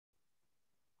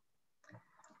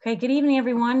Okay, good evening,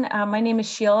 everyone. My name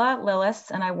is Sheila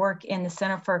Lillis, and I work in the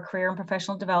Center for Career and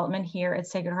Professional Development here at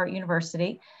Sacred Heart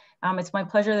University. It's my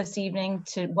pleasure this evening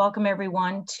to welcome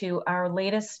everyone to our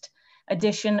latest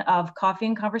edition of Coffee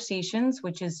and Conversations,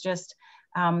 which is just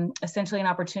essentially an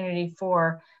opportunity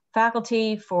for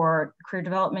faculty, for career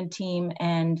development team,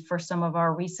 and for some of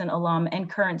our recent alum and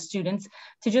current students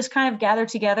to just kind of gather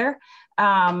together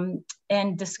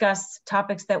and discuss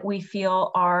topics that we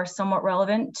feel are somewhat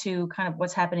relevant to kind of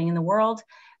what's happening in the world.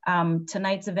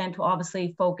 Tonight's event will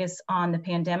obviously focus on the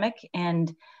pandemic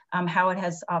and how it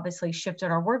has obviously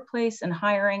shifted our workplace and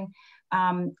hiring,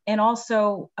 and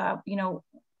also,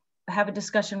 have a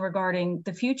discussion regarding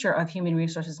the future of human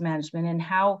resources management and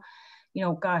how,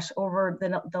 over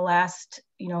the last,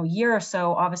 year or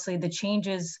so, obviously the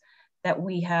changes that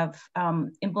we have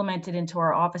implemented into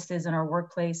our offices and our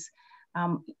workplace.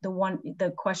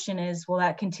 The question is, will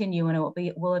that continue, and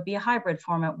will it be a hybrid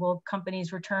format? Will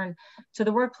companies return to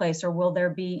the workplace, or will there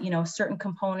be, a certain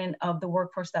component of the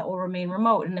workforce that will remain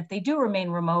remote? And if they do remain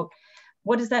remote,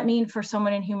 what does that mean for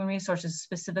someone in human resources,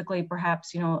 specifically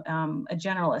perhaps, a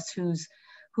generalist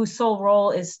whose sole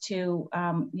role is to,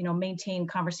 maintain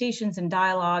conversations and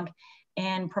dialogue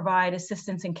and provide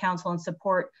assistance and counsel and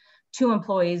support to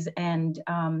employees? And,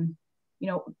 can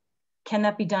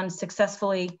that be done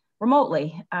successfully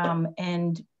remotely?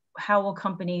 And how will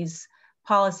companies'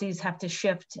 policies have to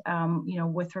shift,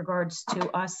 with regards to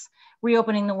us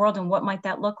reopening the world, and what might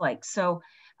that look like? So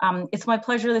it's my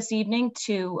pleasure this evening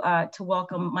to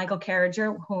welcome Michael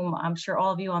Carriger, whom I'm sure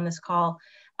all of you on this call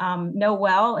know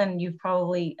well, and you've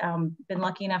probably been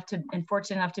lucky enough and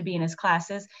fortunate enough to be in his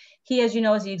classes. He, as you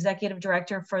know, is the executive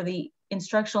director for the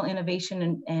Instructional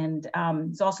Innovation and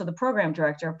is also the program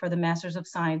director for the Masters of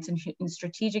Science in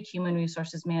Strategic Human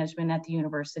Resources Management at the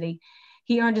university.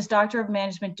 He earned his Doctor of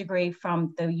Management degree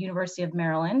from the University of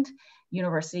Maryland,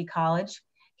 University College.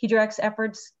 He directs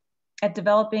efforts at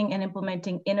developing and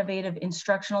implementing innovative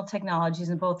instructional technologies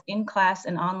in both in-class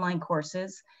and online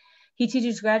courses. He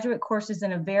teaches graduate courses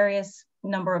in a various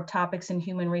number of topics in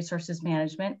human resources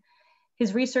management.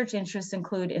 His research interests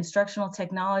include instructional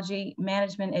technology,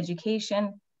 management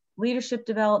education, leadership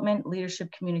development,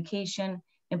 leadership communication,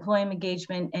 employee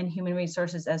engagement, and human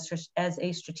resources as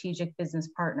a strategic business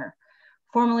partner.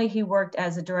 Formerly, he worked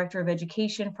as a director of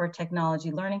education for a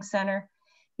technology learning center.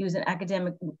 He was an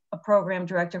academic program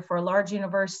director for a large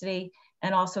university,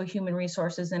 and also human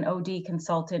resources and OD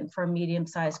consultant for a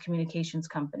medium-sized communications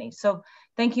company. So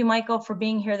thank you, Michael, for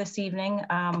being here this evening.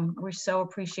 We so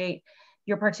appreciate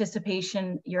your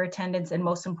participation, your attendance, and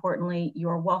most importantly,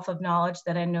 your wealth of knowledge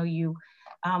that I know you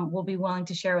will be willing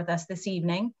to share with us this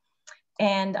evening.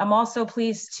 And I'm also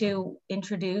pleased to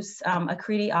introduce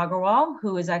Akriti Agarwal,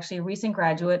 who is actually a recent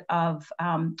graduate of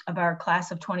our class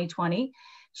of 2020.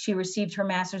 She received her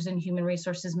master's in human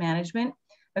resources management.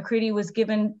 Akriti was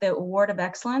given the Award of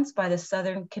Excellence by the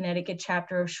Southern Connecticut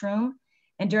chapter of SHRM.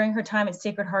 And during her time at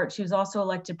Sacred Heart, she was also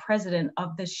elected president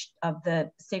of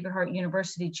the Sacred Heart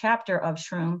University chapter of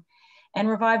SHRM, and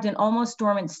revived an almost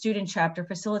dormant student chapter,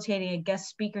 facilitating a guest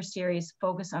speaker series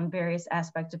focused on various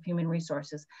aspects of human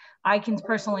resources. I can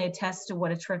personally attest to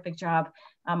what a terrific job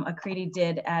Akriti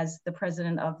did as the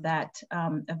president of that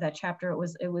chapter.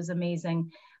 It was amazing.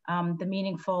 The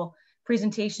meaningful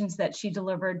presentations that she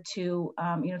delivered to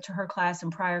her class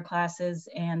and prior classes,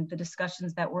 and the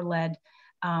discussions that were led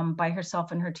by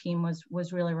herself and her team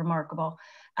was really remarkable.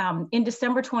 In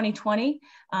December 2020,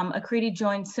 Akriti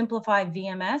joined Simplify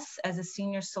VMS as a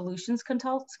senior solutions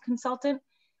consultant.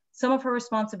 Some of her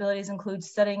responsibilities include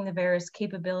studying the various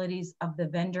capabilities of the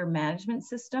vendor management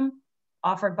system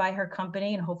offered by her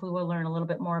company, and hopefully we'll learn a little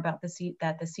bit more about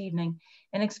that this evening,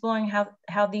 and exploring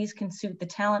how these can suit the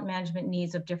talent management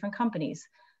needs of different companies.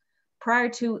 Prior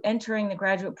to entering the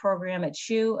graduate program at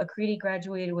SHU, Akriti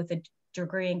graduated with a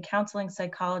degree in counseling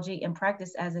psychology and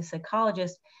practiced as a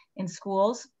psychologist in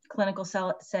schools, clinical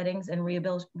settings, and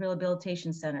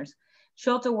rehabilitation centers.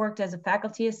 She also worked as a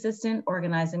faculty assistant,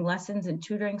 organizing lessons and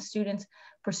tutoring students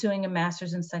pursuing a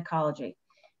master's in psychology.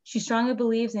 She strongly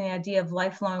believes in the idea of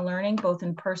lifelong learning, both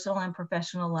in personal and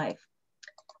professional life.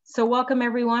 So welcome,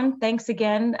 everyone. Thanks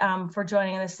again for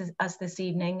joining us this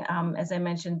evening. As I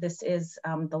mentioned, this is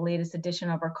the latest edition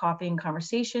of our Coffee and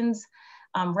Conversations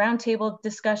roundtable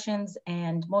discussions.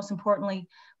 And most importantly,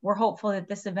 we're hopeful that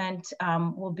this event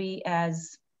will be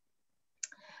as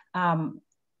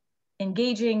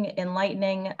engaging,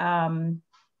 enlightening.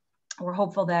 We're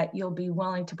hopeful that you'll be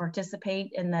willing to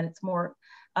participate, and that it's more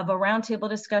of a roundtable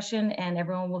discussion, and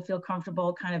everyone will feel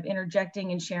comfortable kind of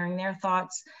interjecting and sharing their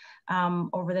thoughts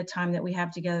over the time that we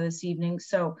have together this evening.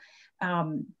 So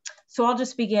I'll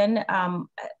just begin.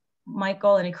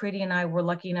 Michael and Akriti and I were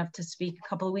lucky enough to speak a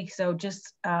couple of weeks ago,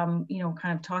 just, kind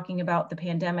of talking about the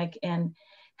pandemic and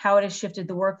how it has shifted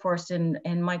the workforce. And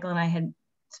Michael and I had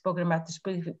spoken about this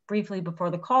briefly before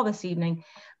the call this evening.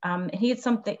 And he had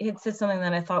said something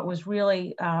that I thought was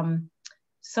really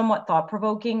somewhat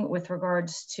thought-provoking with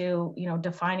regards to,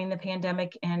 defining the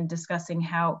pandemic and discussing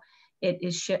how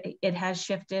it has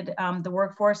shifted the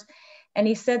workforce. And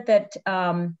he said that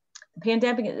the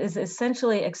pandemic is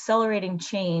essentially accelerating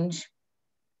change,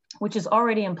 which is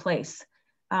already in place,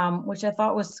 which I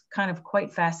thought was kind of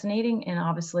quite fascinating and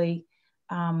obviously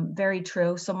very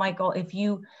true. So Michael, if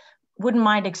you wouldn't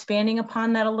mind expanding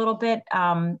upon that a little bit,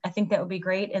 I think that would be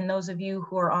great. And those of you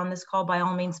who are on this call, by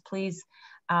all means, please,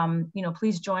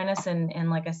 please join us. And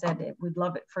like I said, we'd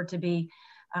love it for it to be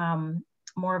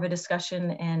more of a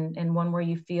discussion and one where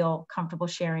you feel comfortable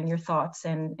sharing your thoughts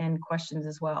and questions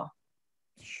as well.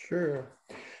 Sure.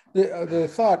 The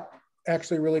thought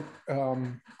actually really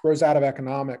grows out of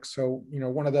economics. So,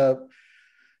 one of the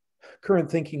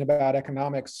current thinking about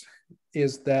economics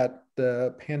is that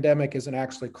the pandemic isn't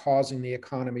actually causing the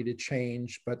economy to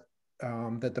change, but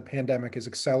that the pandemic is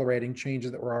accelerating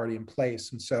changes that were already in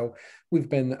place. And so we've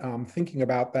been thinking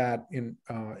about that in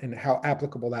how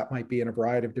applicable that might be in a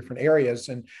variety of different areas.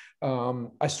 And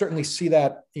I certainly see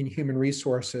that in human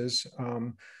resources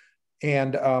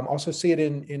and also see it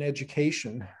in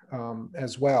education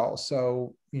as well.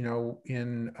 So,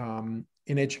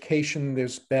 in education,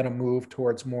 there's been a move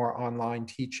towards more online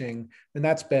teaching, and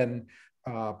that's been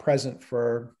present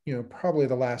for probably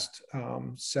the last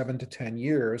 7 to 10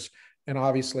 years, and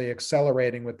obviously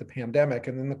accelerating with the pandemic.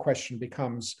 And then the question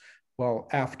becomes, well,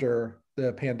 after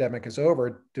the pandemic is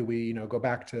over, do we go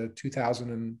back to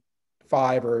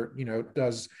 2005, or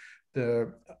does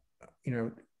the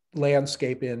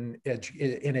landscape in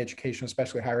education,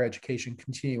 especially higher education,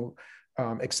 continue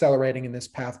accelerating in this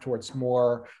path towards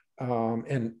more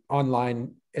and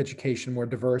online education, more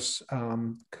diverse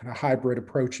kind of hybrid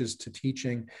approaches to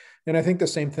teaching. And I think the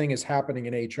same thing is happening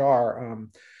in HR.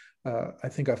 I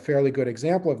think a fairly good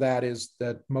example of that is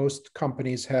that most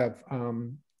companies have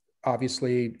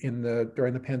obviously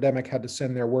during the pandemic had to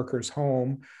send their workers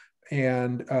home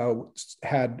and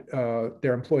had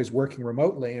their employees working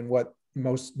remotely. And what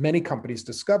many companies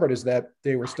discovered is that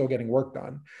they were still getting work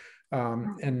done.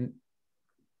 And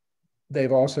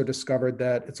they've also discovered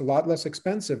that it's a lot less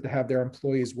expensive to have their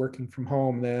employees working from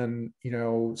home than,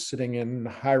 sitting in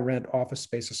high rent office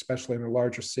space, especially in the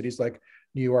larger cities like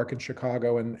New York and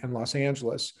Chicago and Los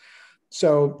Angeles.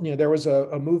 So, there was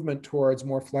a movement towards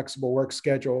more flexible work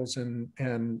schedules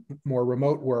and more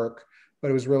remote work, but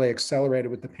it was really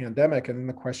accelerated with the pandemic. And then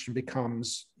the question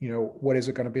becomes, what is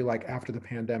it going to be like after the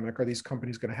pandemic? Are these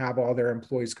companies going to have all their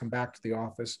employees come back to the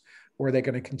office, or are they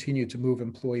going to continue to move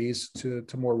employees to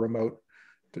more remote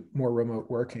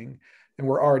working? And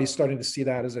we're already starting to see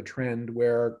that as a trend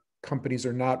where companies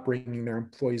are not bringing their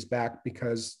employees back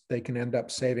because they can end up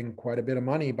saving quite a bit of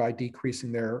money by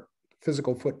decreasing their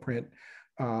physical footprint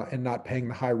and not paying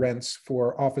the high rents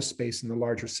for office space in the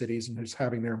larger cities, and just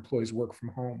having their employees work from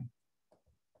home.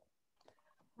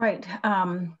 Right.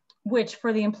 Which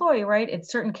for the employee, right, in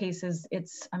certain cases,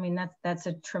 that's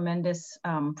a tremendous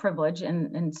privilege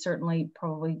and certainly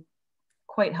probably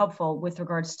quite helpful with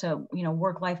regards to,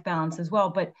 work-life balance as well.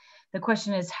 But the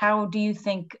question is, how do you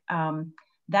think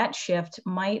that shift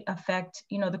might affect,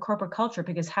 the corporate culture?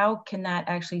 Because how can that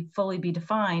actually fully be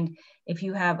defined if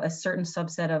you have a certain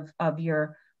subset of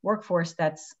your workforce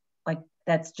that's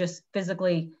just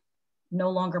physically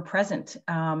no longer present,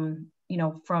 from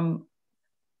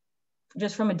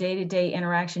a day-to-day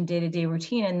interaction, day-to-day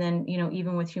routine, and then,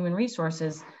 even with human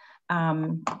resources,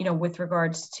 with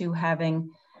regards to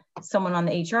having someone on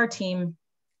the HR team,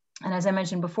 and as I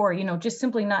mentioned before, just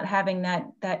simply not having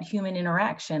that human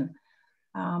interaction.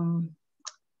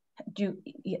 Do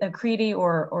Akriti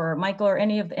or Michael or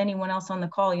anyone else on the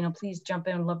call, please jump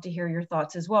in. I'd love to hear your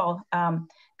thoughts as well,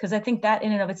 because I think that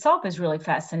in and of itself is really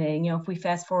fascinating. If we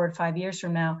fast forward 5 years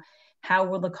from now, how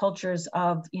will the cultures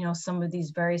of, some of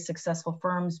these very successful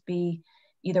firms be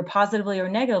either positively or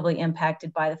negatively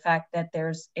impacted by the fact that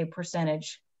there's a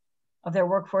percentage of their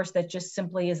workforce that just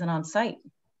simply isn't on site?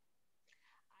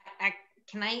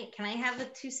 Can I have the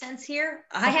 2 cents here?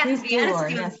 I have to be honest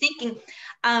with you. I'm thinking,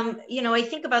 I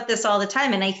think about this all the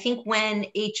time. And I think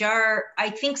I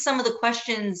think some of the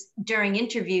questions during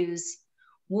interviews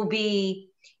will be,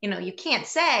 you can't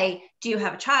say, do you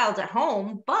have a child at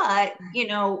home? But,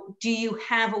 do you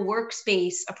have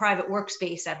a private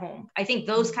workspace at home? I think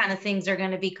those kind of things are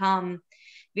going to become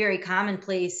very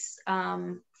commonplace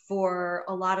for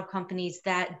a lot of companies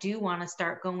that do want to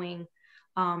start going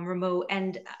remote.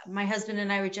 And my husband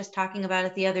and I were just talking about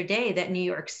it the other day, that New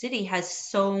York City has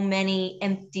so many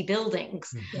empty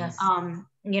buildings. Yes.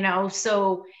 You know,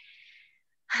 so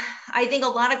I think a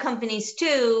lot of companies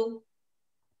too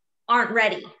aren't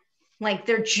ready. Like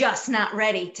they're just not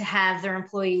ready to have their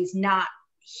employees not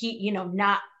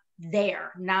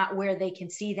there, not where they can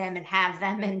see them and have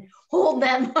them and hold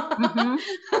them. Mm-hmm.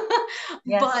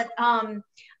 Yes. But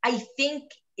I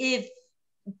think if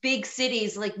big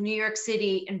cities like New York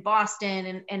City and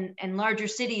Boston and larger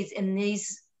cities and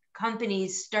these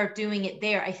companies start doing it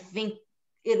there, I think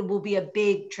it will be a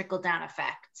big trickle down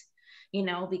effect, you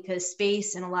know, because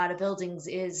space in a lot of buildings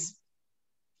is,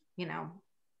 you know,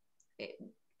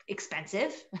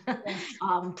 expensive. Yes.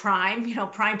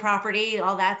 Prime property,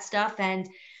 all that stuff. And,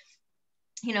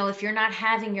 you know, if you're not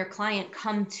having your client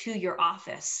come to your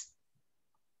office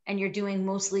and you're doing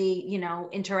mostly, you know,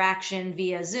 interaction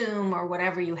via Zoom or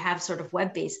whatever you have sort of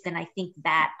web-based, then I think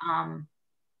that,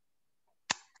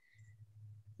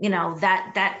 you know,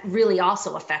 that really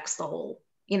also affects the whole,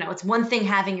 you know, it's one thing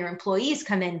having your employees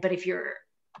come in, but if your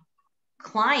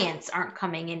clients aren't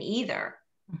coming in either,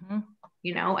 mm-hmm.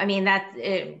 You know, I mean, I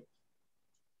don't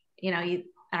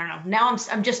know. Now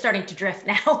I'm just starting to drift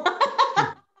now.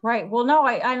 Right. Well, no,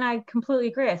 I completely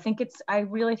agree. I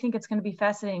really think it's going to be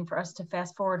fascinating for us to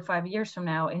fast forward 5 years from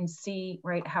now and see,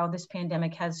 right, how this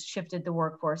pandemic has shifted the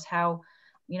workforce, how,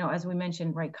 you know, as we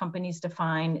mentioned, right, companies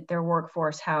define their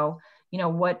workforce, how, you know,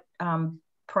 what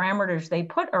parameters they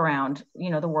put around,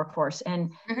 you know, the workforce. And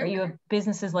mm-hmm. Right, you have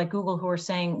businesses like Google who are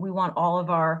saying, we want all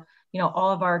of our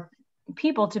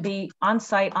people to be on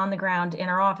site, on the ground in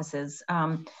our offices.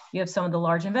 You have some of the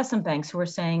large investment banks who are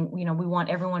saying, you know, we want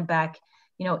everyone back,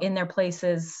 you know, in their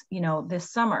places, you know,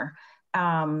 this summer.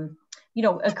 You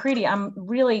know, Akriti, I'm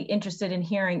really interested in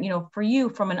hearing, you know, for you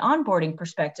from an onboarding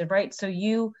perspective, right? So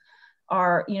you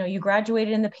are, you know, you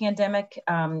graduated in the pandemic.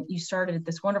 You started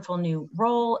this wonderful new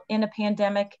role in a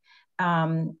pandemic.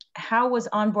 How was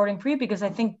onboarding for you? Because I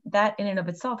think that in and of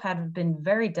itself had been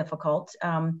very difficult.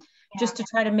 Just to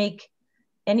try to make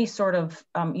any sort of,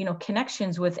 you know,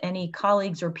 connections with any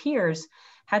colleagues or peers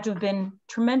had to have been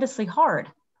tremendously hard.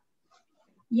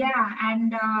 Yeah,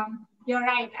 and you're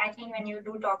right. I think when you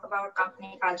do talk about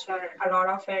company culture, a lot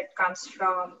of it comes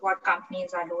from what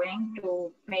companies are doing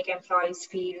to make employees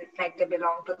feel like they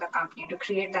belong to the company, to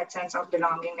create that sense of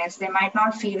belongingness. They might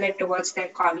not feel it towards their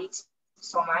colleagues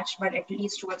so much, but at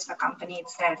least towards the company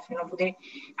itself. You know, do they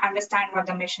understand what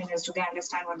the mission is? Do they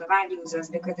understand what the values is?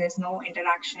 Because there's no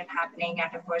interaction happening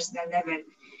at a personal level.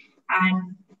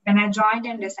 And when I joined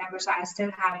in December, so I still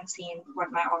haven't seen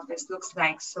what my office looks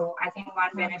like. So I think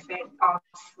one benefit of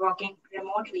working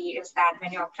remotely is that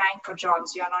when you're applying for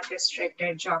jobs, you're not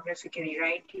restricted geographically,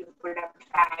 right? You could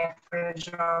apply for a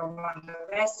job on the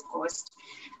West Coast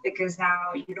because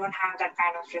now you don't have that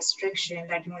kind of restriction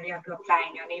that you only have to apply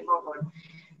in your neighborhood.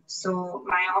 So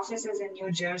my office is in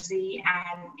New Jersey,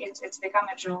 and it's become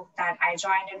a joke that I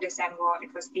joined in December.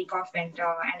 It was peak of winter,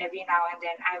 and every now and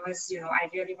then I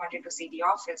really wanted to see the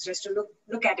office just to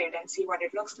look at it and see what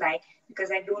it looks like,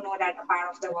 because I do know that a part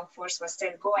of the workforce was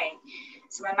still going.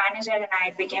 So my manager and I,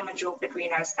 it became a joke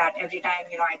between us that every time,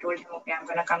 you know, I told him, okay, I'm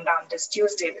going to come down this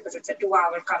Tuesday because it's a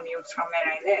 2-hour commute from where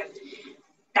I live.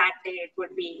 That day it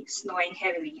would be snowing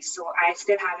heavily. So I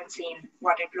still haven't seen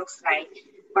what it looks like.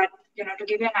 But, you know, to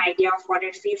give you an idea of what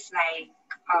it feels like,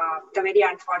 the very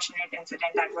unfortunate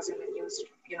incident that was in the news,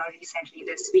 you know, recently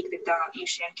this week with the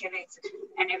Asian killings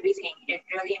and everything, it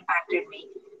really impacted me.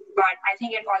 But I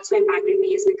think it also impacted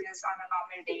me is because on a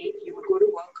normal day, you would go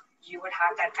to work, you would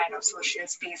have that kind of social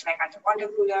space like at the water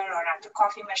cooler or at the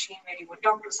coffee machine where you would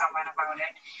talk to someone about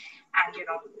it. And, you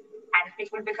know, and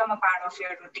it will become a part of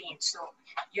your routine. So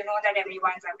you know that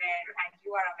everyone's aware and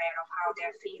you are aware of how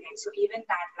they're feeling. So even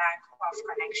that lack of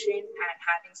connection and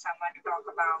having someone to talk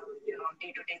about, you know,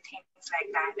 day-to-day things like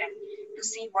that, and to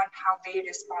see how they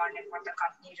respond and what the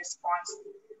company response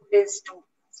is to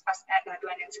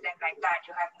an incident like that,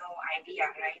 you have no idea,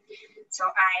 right? So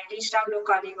I reached out to a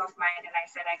colleague of mine and I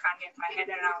said, I can't get my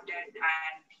head around it.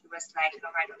 And he was like,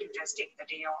 no, why don't you just take the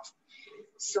day off?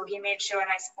 So he made sure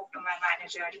I spoke to my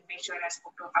manager. He made sure I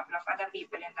spoke to a couple of other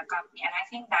people in the company. And I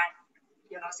think that,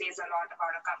 you know, says a lot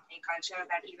about a company culture,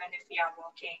 that even if we are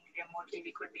working remotely,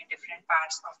 we could be in different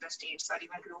parts of the states or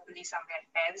even globally somewhere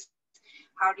else.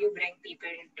 How do you bring people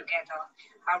together?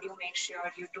 How do you make sure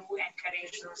you do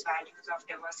encourage those values of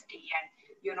diversity and,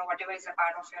 you know, whatever is a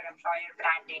part of your employer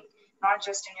branding, not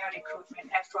just in your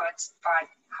recruitment efforts, but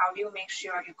how do you make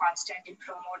sure you constantly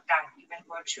promote that even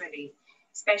virtually?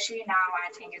 Especially now, I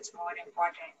think it's more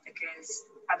important because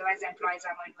otherwise employees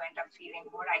are going to end up feeling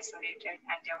more isolated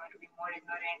and they're going to be more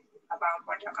ignorant about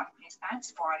what your company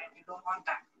stands for, and we don't want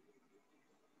that.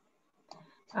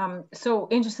 So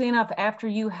interestingly enough, after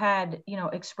you had,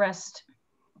 expressed,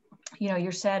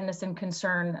 your sadness and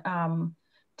concern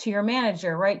to your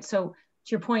manager, right? So to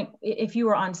your point, if you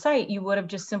were on site, you would have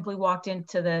just simply walked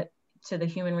into the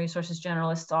human resources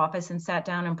generalist's office and sat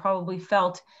down and probably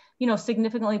felt,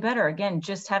 significantly better. Again,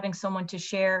 just having someone to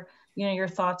share, your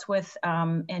thoughts with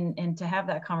and to have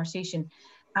that conversation.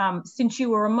 Since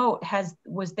you were remote,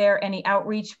 was there any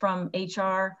outreach from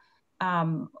HR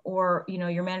or,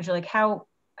 your manager? Like how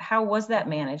was that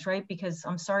managed, right? Because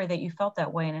I'm sorry that you felt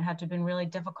that way and it had to have been really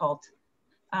difficult,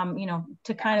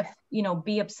 to kind of,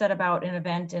 be upset about an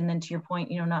event. And then to your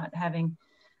point,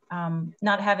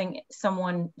 not having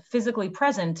someone physically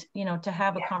present, to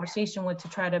have a conversation with, to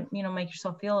try to, make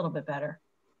yourself feel a little bit better.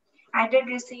 I did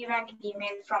receive an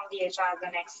email from the HR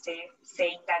the next day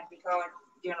saying that we heard,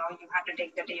 you have to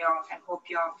take the day off and hope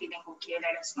you're feeling okay.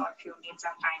 Let us know if you need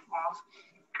some time off.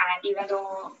 And even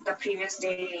though the previous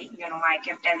day, I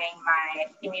kept telling my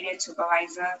immediate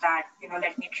supervisor that,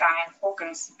 let me try and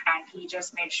focus. And he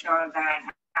just made sure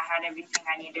that I had everything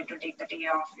I needed to take the day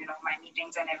off. My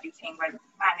meetings and everything were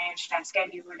managed and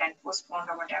scheduled and postponed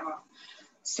or whatever.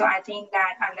 So I think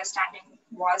that understanding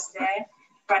was there.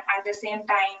 But at the same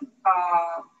time,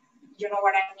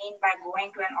 what I mean by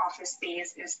going to an office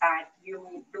space is that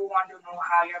you do want to know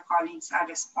how your colleagues are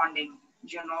responding,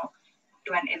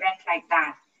 to an event like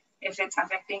that. If it's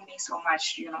affecting me so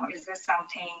much, is this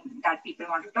something that people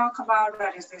want to talk about, or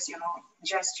is this,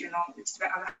 just, it's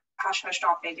a hush-hush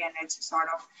topic and it's sort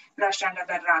of brushed under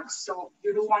the rug. So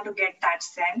you do want to get that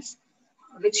sense,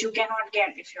 which you cannot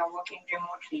get if you're working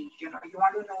remotely. You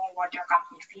want to know what your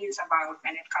company feels about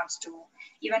when it comes to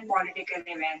even political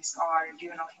events or,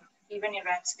 even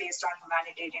events based on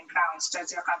humanitarian grounds.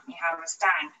 Does your company have a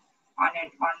stand on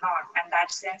it or not? And that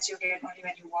sense you get only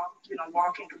when you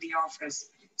walk into the office.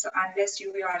 So unless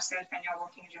you yourself, when you're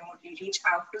working remotely, reach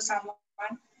out to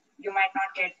someone, you might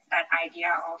not get that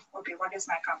idea of, okay, what is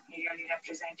my company really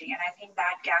representing? And I think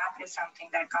that gap is something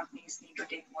that companies need to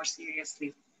take more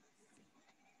seriously.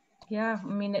 Yeah, I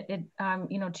mean,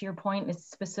 to your point, it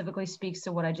specifically speaks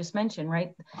to what I just mentioned,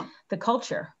 right? The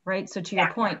culture, right? So to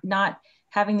your point, not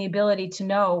having the ability to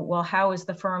know, well, how is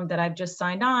the firm that I've just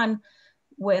signed on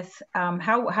with,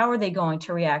 how are they going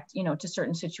to react, to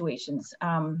certain situations?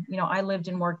 I lived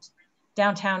and worked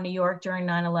downtown New York during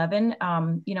 9/11,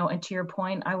 and to your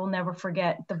point, I will never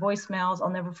forget the voicemails. I'll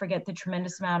never forget the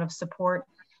tremendous amount of support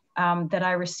that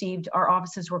I received. Our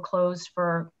offices were closed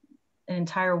for an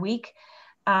entire week.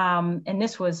 And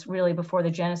this was really before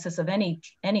the genesis of any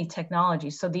technology.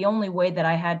 So the only way that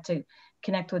I had to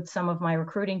connect with some of my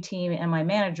recruiting team and my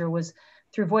manager was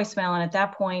through voicemail. And at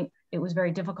that point, it was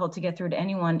very difficult to get through to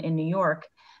anyone in New York.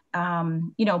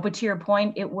 But to your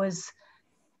point, it was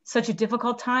such a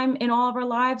difficult time in all of our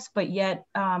lives, but yet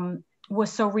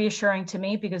was so reassuring to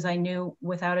me because I knew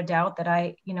without a doubt that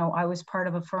I was part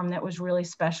of a firm that was really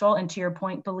special. And to your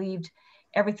point, believed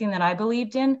everything that I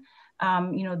believed in.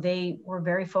 They were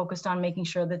very focused on making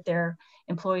sure that their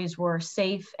employees were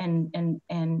safe and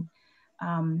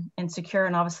secure.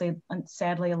 And obviously,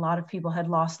 sadly, a lot of people had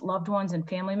lost loved ones and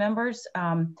family members,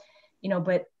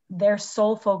 but their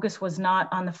sole focus was not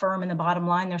on the firm and the bottom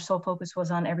line. Their sole focus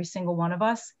was on every single one of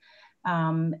us,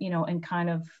 and kind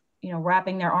of,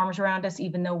 wrapping their arms around us,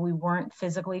 even though we weren't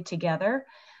physically together.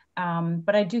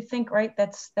 But I do think, right,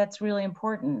 that's really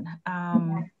important.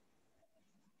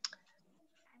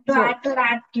 To add to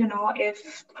that,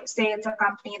 if say it's a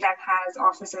company that has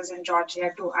offices in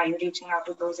Georgia, are you reaching out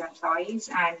to those employees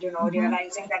and,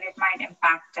 realizing that it might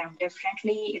impact them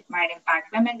differently, it might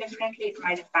impact women differently, it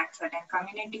might impact certain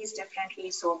communities differently.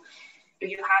 So do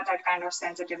you have that kind of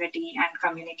sensitivity and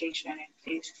communication in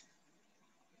place?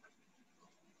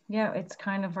 Yeah, it's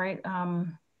kind of right.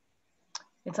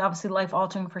 It's obviously life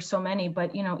altering for so many,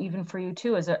 but, even for you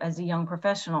too, as a young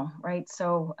professional, right?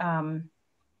 So,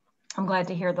 I'm glad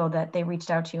to hear, though, that they reached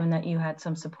out to you and that you had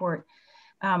some support.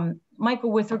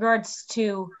 Michael, with regards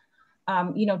to,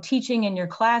 teaching in your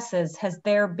classes, has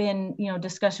there been,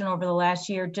 discussion over the last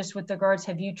year, just with regards,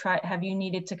 have you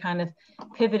needed to kind of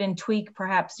pivot and tweak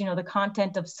perhaps, the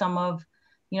content of some of,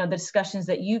 the discussions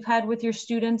that you've had with your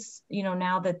students,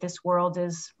 now that this world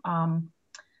is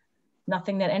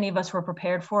nothing that any of us were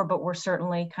prepared for, but we're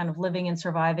certainly kind of living and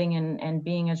surviving and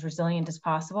being as resilient as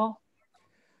possible?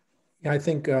 Yeah, I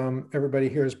think everybody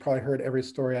here has probably heard every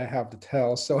story I have to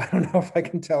tell. So I don't know if I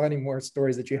can tell any more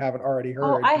stories that you haven't already heard.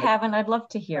 Oh, I haven't. I'd love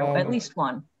to hear at least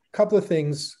one. couple of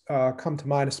things come to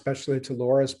mind, especially to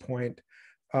Laura's point.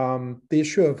 The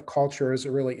issue of culture is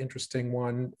a really interesting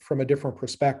one from a different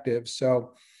perspective.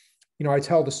 So, I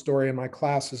tell the story in my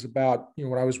classes about,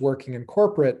 when I was working in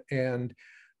corporate and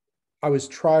I was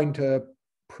trying to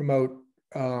promote,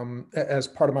 as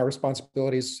part of my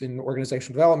responsibilities in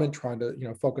organizational development, trying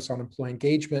to, focus on employee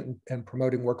engagement and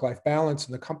promoting work-life balance.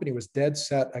 And the company was dead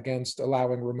set against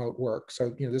allowing remote work. So,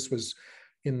 this was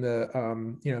in the,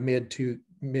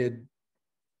 mid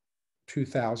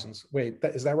 2000s. Wait,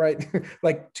 is that right?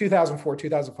 Like 2004,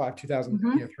 2005,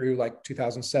 2000, through like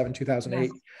 2007, 2008.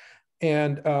 Yes.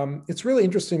 And it's really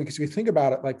interesting because if you think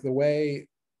about it, like the way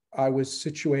I was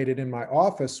situated in my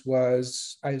office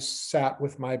was I sat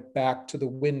with my back to the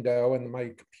window and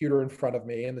my computer in front of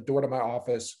me, and the door to my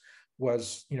office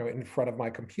was, in front of my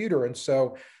computer. And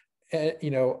so,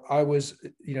 I was,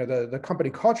 the company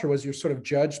culture was you're sort of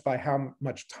judged by how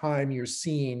much time you're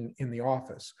seen in the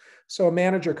office. So a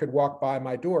manager could walk by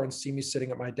my door and see me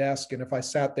sitting at my desk. And if I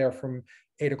sat there from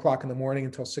 8 o'clock in the morning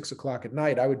until 6 o'clock at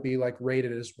night, I would be like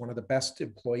rated as one of the best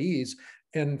employees.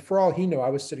 And for all he knew, I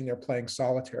was sitting there playing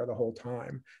solitaire the whole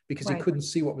time because he couldn't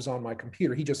see what was on my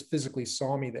computer. He just physically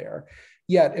saw me there.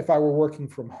 Yet, if I were working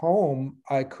from home,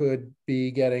 I could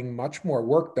be getting much more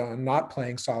work done, not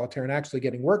playing solitaire and actually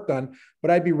getting work done, but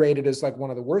I'd be rated as like one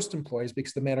of the worst employees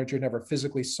because the manager never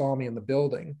physically saw me in the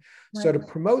building. Right. So to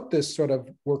promote this sort of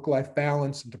work-life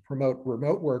balance and to promote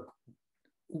remote work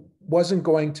wasn't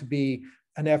going to be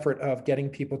an effort of getting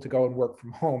people to go and work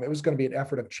from home. It was going to be an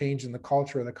effort of changing the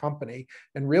culture of the company.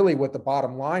 And really what the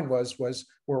bottom line was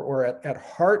at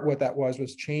heart, what that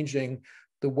was changing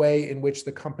the way in which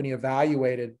the company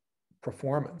evaluated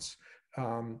performance,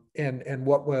 and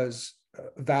what was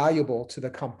valuable to the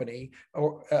company,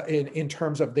 or in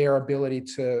terms of their ability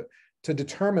to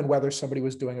determine whether somebody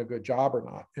was doing a good job or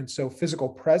not. And so physical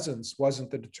presence wasn't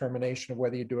the determination of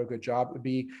whether you do a good job. It would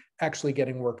be actually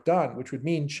getting work done, which would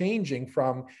mean changing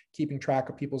from keeping track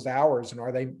of people's hours and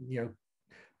are they,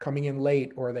 coming in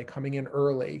late or are they coming in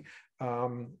early?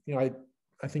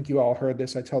 I think you all heard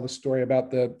this. I tell the story about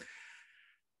the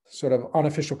sort of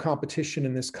unofficial competition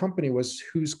in this company was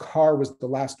whose car was the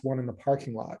last one in the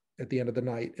parking lot at the end of the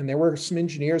night. And there were some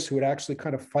engineers who would actually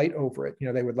kind of fight over it.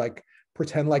 They would like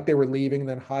pretend like they were leaving and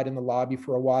then hide in the lobby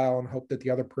for a while and hope that the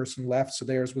other person left. So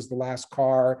theirs was the last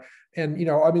car. And,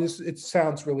 it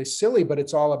sounds really silly, but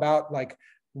it's all about like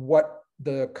what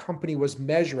the company was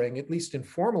measuring, at least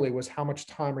informally, was how much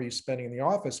time are you spending in the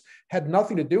office, had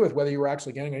nothing to do with whether you were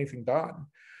actually getting anything done.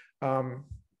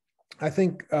 I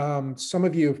think some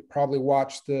of you have probably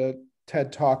watched the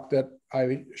TED Talk that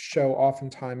I show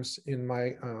oftentimes in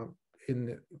my,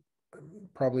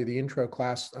 probably the intro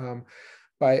class,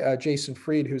 by Jason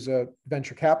Fried, who's a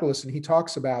venture capitalist. And he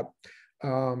talks about,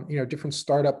 different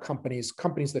startup companies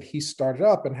that he started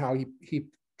up and how he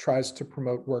tries to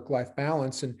promote work-life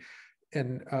balance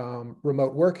and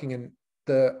remote working. And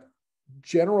the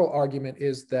general argument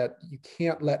is that you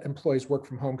can't let employees work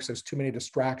from home because there's too many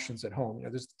distractions at home.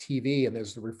 There's the TV and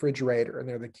there's the refrigerator and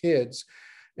there are the kids.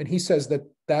 And he says that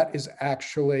that is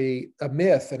actually a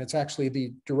myth, and it's actually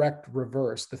the direct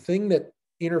reverse. The thing that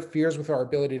interferes with our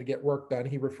ability to get work done,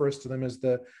 he refers to them as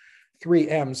the 3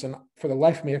 M's. And for the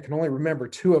life of me, I can only remember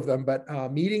 2 of them,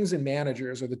 but meetings and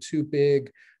managers are the 2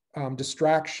 big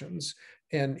distractions.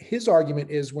 And his argument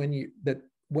is when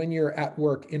you're at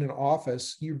work in an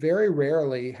office, you very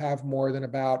rarely have more than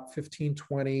about 15,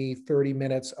 20, 30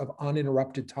 minutes of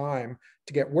uninterrupted time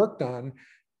to get work done.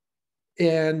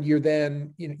 And you're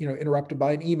then interrupted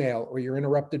by an email, or you're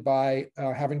interrupted by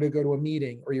having to go to a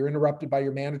meeting, or you're interrupted by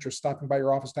your manager stopping by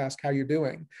your office to ask how you're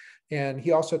doing. And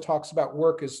he also talks about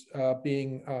work as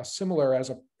being similar as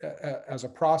a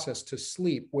process to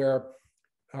sleep, where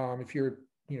if you're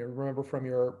remember from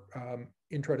your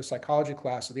intro to psychology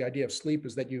class, the idea of sleep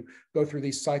is that you go through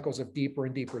these cycles of deeper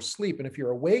and deeper sleep. And if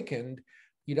you're awakened,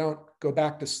 you don't go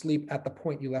back to sleep at the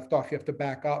point you left off. You have to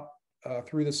back up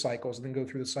through the cycles and then go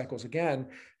through the cycles again.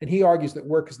 And he argues that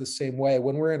work is the same way.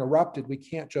 When we're interrupted, we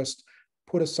can't just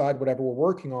put aside whatever we're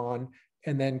working on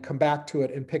and then come back to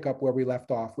it and pick up where we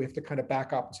left off. We have to kind of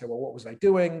back up and say, well, what was I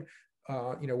doing?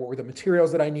 What were the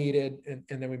materials that I needed?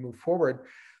 And then we move forward.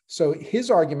 So his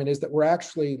argument is that we're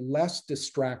actually less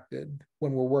distracted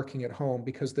when we're working at home,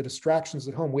 because the distractions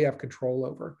at home we have control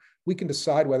over. We can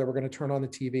decide whether we're going to turn on the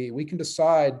TV. We can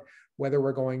decide whether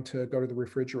we're going to go to the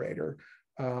refrigerator.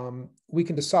 We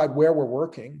can decide where we're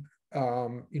working,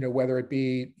 whether it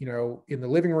be, in the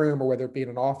living room or whether it be in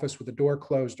an office with the door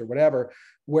closed or whatever.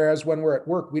 Whereas when we're at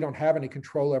work, we don't have any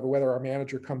control over whether our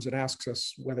manager comes and asks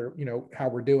us whether, how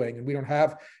we're doing. And we don't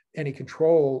have any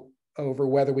control over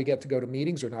whether we get to go to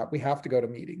meetings or not. We have to go to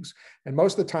meetings. And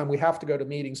most of the time we have to go to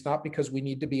meetings, not because we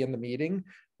need to be in the meeting.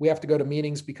 We have to go to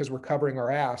meetings because we're covering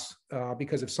our ass.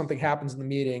 Because if something happens in the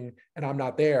meeting and I'm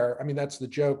not there, I mean, that's the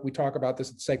joke. We talk about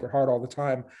this at Sacred Heart all the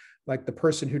time. Like the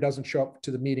person who doesn't show up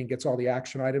to the meeting gets all the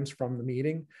action items from the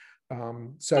meeting.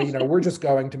 So, you know, we're just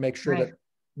going to make sure that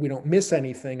we don't miss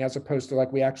anything, as opposed to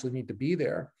like we actually need to be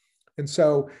there. And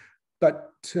so,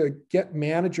 but to get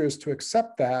managers to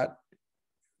accept that,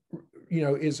 you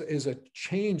know, is a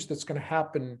change that's going to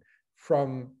happen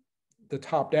from the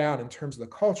top down in terms of the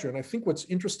culture. And I think what's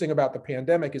interesting about the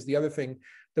pandemic is the other thing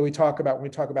that we talk about when we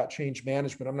talk about change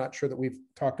management. I'm not sure that we've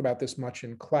talked about this much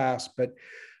in class, but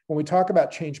when we talk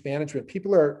about change management,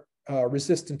 people are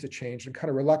resistant to change and kind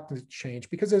of reluctant to change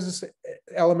because there's this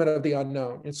element of the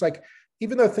unknown. It's like,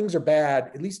 even though things are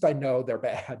bad, at least I know they're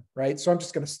bad, right? So I'm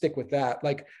just going to stick with that.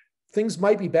 Like, things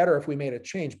might be better if we made a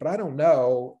change, but I don't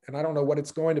know, and I don't know what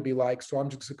it's going to be like. So I'm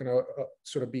just going to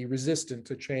sort of be resistant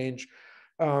to change.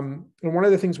 And one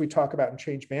of the things we talk about in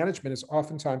change management is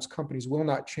oftentimes companies will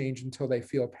not change until they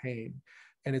feel pain.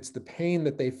 And it's the pain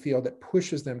that they feel that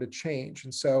pushes them to change.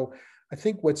 And so I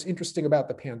think what's interesting about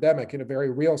the pandemic, in a very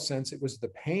real sense, it was the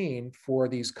pain for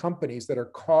these companies that are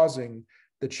causing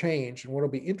the change. And what'll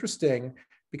be interesting,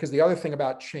 because the other thing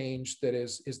about change that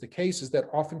is the case, is that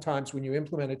oftentimes when you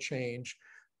implement a change,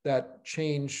 that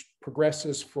change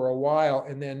progresses for a while,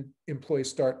 and then employees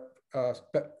start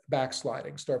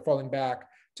backsliding, start falling back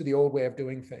to the old way of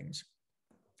doing things.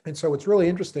 And so what's really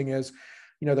interesting is,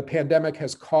 you know, the pandemic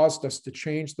has caused us to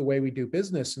change the way we do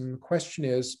business. And the question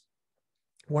is,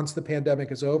 once the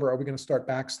pandemic is over, are we going to start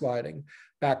backsliding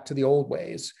back to the old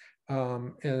ways?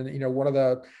 And, you know, one of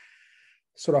the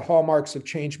sort of hallmarks of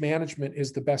change management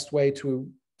is the best way to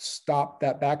stop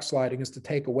that backsliding is to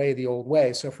take away the old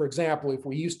way. So for example, if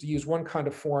we used to use one kind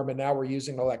of form and now we're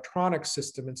using an electronic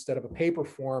system instead of a paper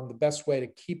form, the best way to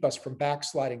keep us from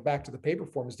backsliding back to the paper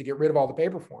form is to get rid of all the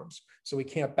paper forms. So we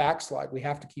can't backslide. We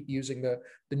have to keep using the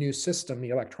new system, the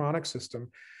electronic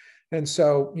system. And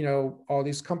so, you know, all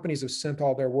these companies have sent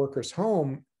all their workers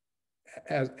home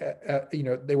as you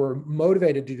know, they were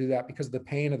motivated to do that because of the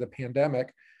pain of the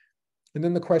pandemic. And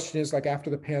then the question is, like, after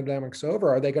the pandemic's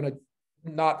over, are they going to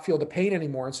not feel the pain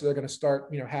anymore? And so they're going to start,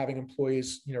 you know, having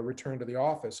employees, you know, return to the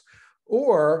office?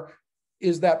 Or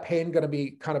is that pain going to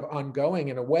be kind of ongoing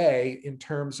in a way, in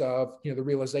terms of, you know, the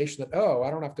realization that, oh,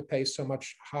 I don't have to pay so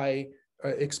much high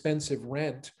expensive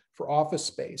rent for office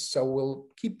space, so we'll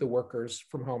keep the workers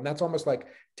from home. That's almost like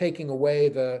taking away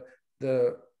the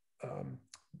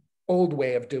old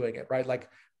way of doing it, right? Like,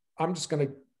 I'm just going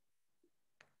to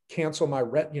cancel my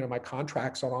rent, you know, my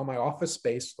contracts on all my office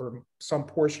space or some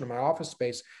portion of my office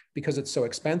space because it's so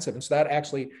expensive. And so that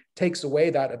actually takes away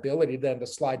that ability then to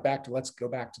slide back to, let's go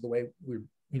back to the way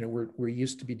we're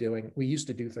used to be doing. We used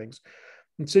to do things.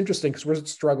 It's interesting because we're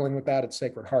struggling with that at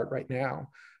Sacred Heart right now.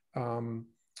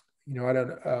 You know, I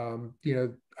don't, you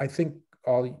know, I think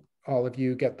all of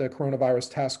you get the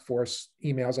coronavirus task force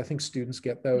emails. I think students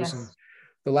get those. Yes. And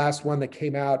the last one that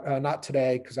came out, not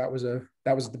today, because that was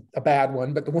a bad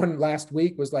one, but the one last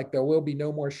week was like, there will be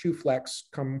no more ShoeFlex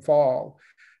come fall.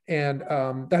 And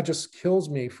that just kills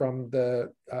me from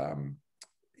the,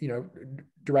 you know,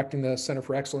 directing the Center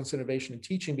for Excellence, Innovation, and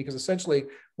Teaching, because essentially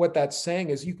what that's saying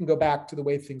is you can go back to the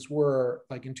way things were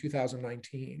like in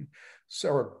 2019, so,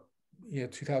 or, you know,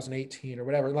 2018 or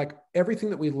whatever. Like,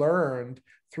 everything that we learned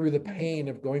through the pain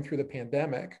of going through the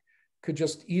pandemic could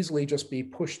just easily just be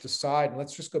pushed aside, and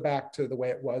let's just go back to the way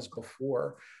it was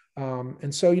before.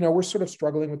 And so, you know, we're sort of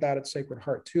struggling with that at Sacred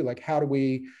Heart too. Like, how do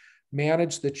we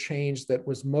manage the change that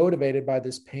was motivated by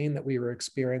this pain that we were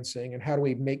experiencing, and how do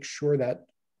we make sure that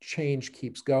change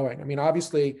keeps going? I mean,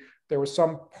 obviously there were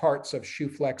some parts of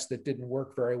ShoeFlex that didn't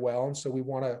work very well, and so we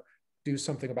want to do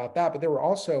something about that. But there were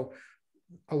also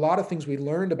a lot of things we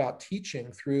learned about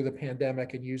teaching through the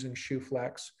pandemic and using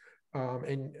ShoeFlex.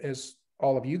 And as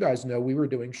all of you guys know, we were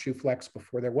doing ShoeFlex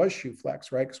before there was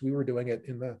ShoeFlex, right? Because we were doing it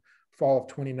in the fall of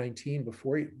 2019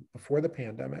 before the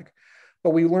pandemic. But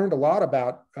we learned a lot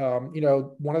about, you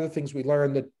know, one of the things we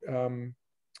learned that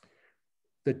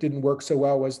that didn't work so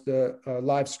well was the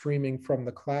live streaming from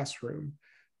the classroom.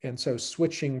 And so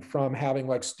switching from having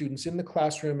like students in the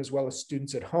classroom as well as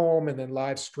students at home, and then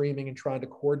live streaming and trying to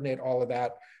coordinate all of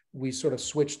that, we sort of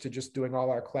switched to just doing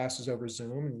all our classes over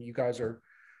Zoom. And you guys are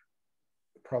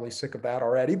probably sick of that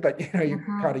already, but you know, you're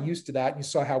kind of used to that. And you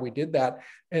saw how we did that.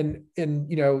 And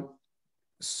you know,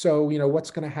 so, you know,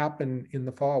 what's going to happen in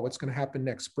the fall? What's going to happen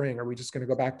next spring? Are we just going to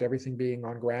go back to everything being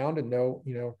on ground and no,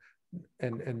 you know,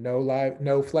 and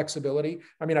no flexibility?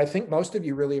 I mean, I think most of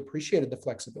you really appreciated the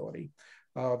flexibility.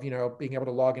 of, being able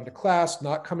to log into class,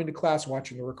 not coming to class,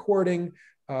 watching the recording,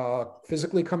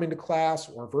 physically coming to class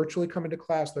or virtually coming to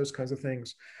class, those kinds of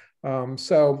things. In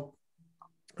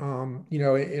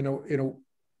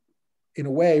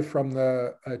a way, from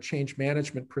the change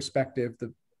management perspective,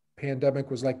 the pandemic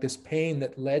was like this pain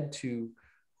that led to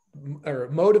or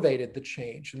motivated the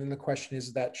change. And then the question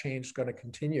is that change going to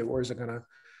continue, or is it going to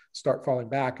start falling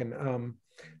back? And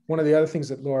one of the other things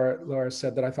that Laura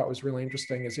said that I thought was really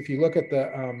interesting is if you look at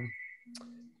the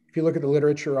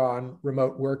literature on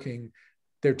remote working,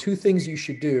 there are two things you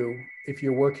should do if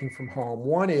you're working from home.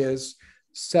 One is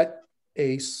set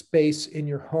a space in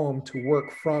your home to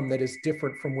work from that is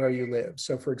different from where you live.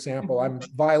 So for example, I'm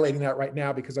violating that right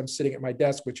now because I'm sitting at my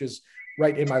desk, which is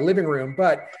right in my living room,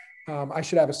 but I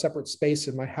should have a separate space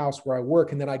in my house where I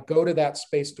work. And then I go to that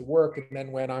space to work. And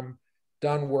then when I'm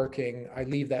done working, I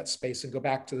leave that space and go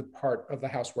back to the part of the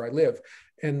house where I live.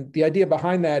 And the idea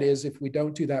behind that is if we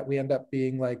don't do that, we end up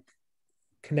being like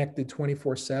connected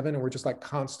 24/7 and we're just like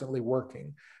constantly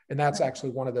working. And that's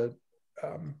actually one of the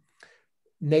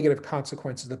negative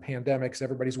consequences of the pandemic is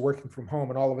everybody's working from home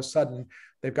and all of a sudden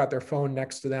they've got their phone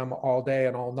next to them all day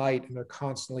and all night and they're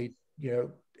constantly,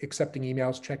 accepting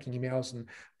emails, checking emails, and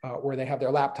or they have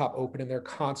their laptop open and they're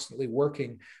constantly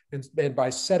working. And by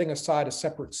setting aside a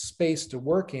separate space to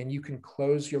work in, you can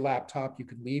close your laptop, you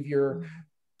can leave your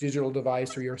digital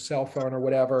device or your cell phone or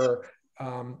whatever,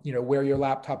 where your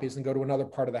laptop is and go to another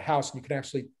part of the house. And you can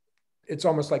actually, it's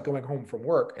almost like going home from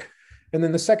work. And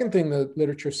then the second thing the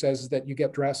literature says is that you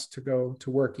get dressed to go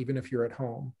to work, even if you're at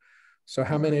home. So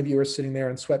how many of you are sitting there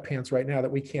in sweatpants right now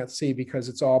that we can't see because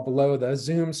it's all below the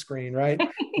Zoom screen, right?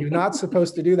 You're not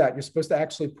supposed to do that. You're supposed to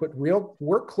actually put real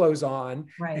work clothes on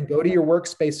and go to your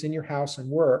workspace in your house and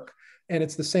work. And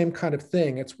it's the same kind of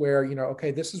thing. It's where,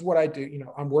 okay, this is what I do.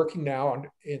 I'm working now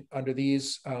under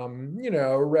these,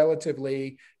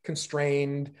 relatively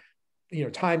constrained,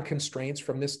 time constraints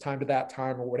from this time to that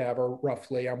time or whatever,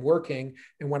 roughly I'm working.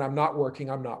 And when I'm not working,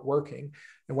 I'm not working.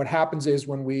 And what happens is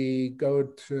when we go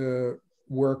to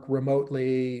work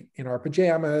remotely in our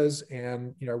pajamas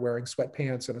and, wearing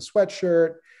sweatpants and a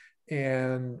sweatshirt,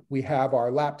 and we have our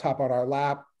laptop on our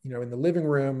lap, in the living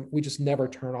room, we just never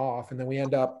turn off. And then we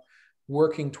end up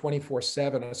working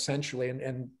 24/7 essentially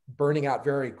and burning out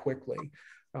very quickly.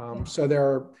 So there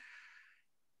are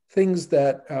things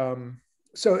that,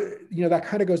 that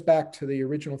kind of goes back to the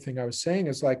original thing I was saying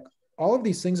is like, all of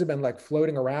these things have been like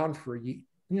floating around for,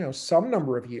 some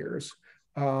number of years,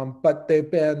 but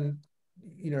they've been,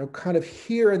 kind of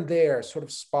here and there, sort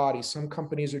of spotty. Some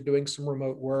companies are doing some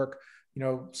remote work,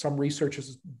 some research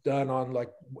is done on like,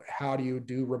 how do you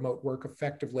do remote work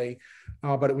effectively?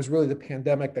 But it was really the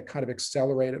pandemic that kind of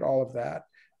accelerated all of that.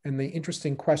 And the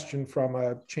interesting question from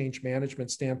a change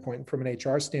management standpoint, from an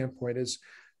HR standpoint is,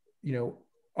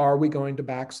 are we going to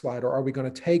backslide or are we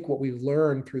going to take what we've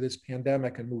learned through this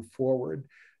pandemic and move forward?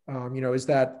 Is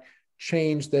that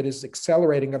change that is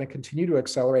accelerating going to continue to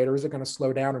accelerate, or is it going to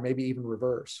slow down or maybe even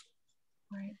reverse?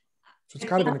 Right. So it's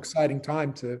kind of an exciting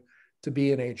time to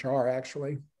be in HR,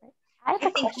 actually. I have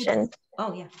a question.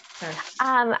 Oh yeah, sorry.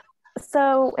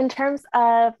 So in terms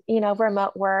of,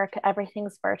 remote work,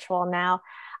 everything's virtual now.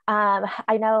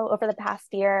 I know over the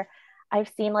past year,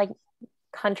 I've seen like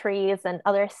countries and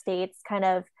other states kind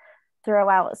of throw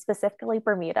out, specifically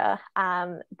Bermuda,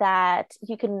 that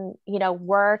you can,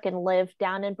 work and live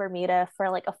down in Bermuda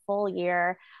for like a full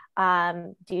year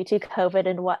due to COVID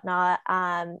and whatnot.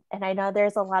 And I know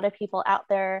there's a lot of people out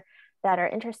there that are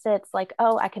interested. It's like,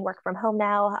 oh, I can work from home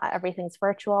now. Everything's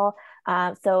virtual.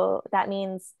 So that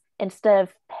means instead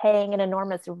of paying an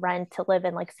enormous rent to live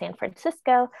in like San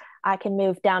Francisco, I can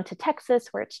move down to Texas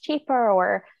where it's cheaper,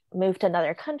 or move to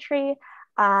another country.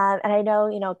 And I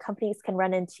know, companies can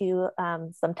run into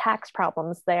some tax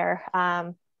problems there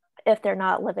if they're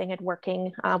not living and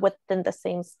working within the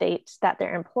same state that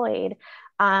they're employed.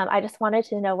 I just wanted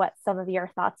to know what some of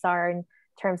your thoughts are in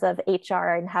terms of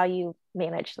HR and how you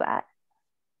manage that.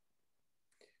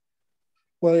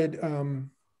 Well,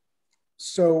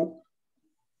 so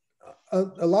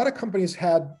a lot of companies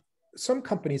some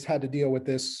companies had to deal with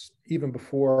this even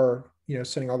before,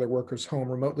 sending all their workers home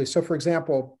remotely. So for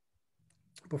example,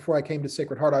 before I came to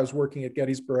Sacred Heart, I was working at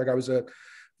Gettysburg. I was a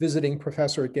visiting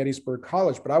professor at Gettysburg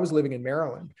College, but I was living in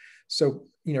Maryland. So,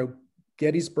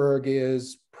 Gettysburg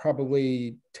is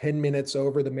probably 10 minutes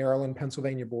over the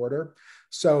Maryland-Pennsylvania border.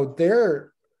 So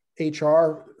their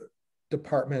HR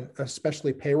department,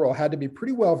 especially payroll, had to be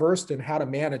pretty well versed in how to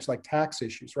manage like tax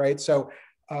issues, right? So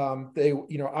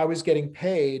I was getting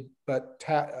paid, but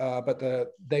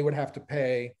they would have to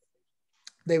pay.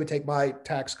 They would take my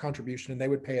tax contribution and they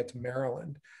would pay it to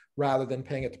Maryland rather than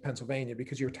paying it to Pennsylvania,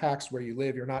 because you're taxed where you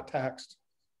live, you're not taxed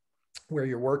where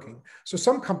you're working. So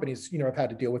some companies, have had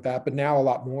to deal with that, but now a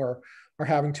lot more are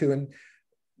having to. And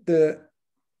the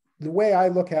way I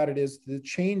look at it is the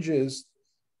changes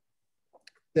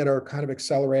that are kind of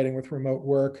accelerating with remote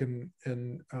work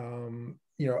and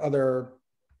other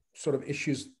sort of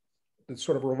issues that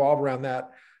sort of revolve around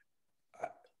that.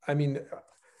 I mean,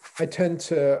 I tend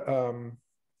to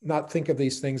not think of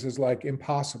these things as like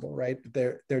impossible, right?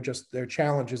 They're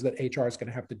challenges that HR is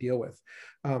going to have to deal with.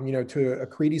 To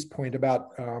Akriti's point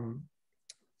about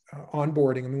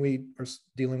onboarding, I mean, we are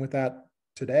dealing with that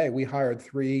today. We hired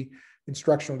 3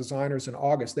 instructional designers in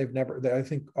August. I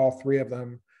think all 3 of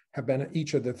them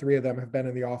each of the 3 of them have been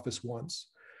in the office once.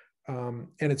 And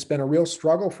it's been a real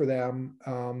struggle for them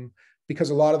because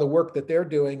a lot of the work that they're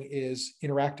doing is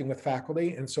interacting with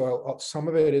faculty. And so some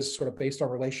of it is sort of based on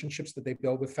relationships that they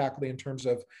build with faculty in terms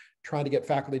of trying to get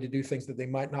faculty to do things that they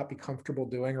might not be comfortable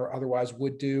doing or otherwise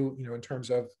would do, in terms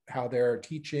of how they're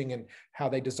teaching and how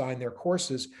they design their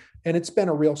courses. And it's been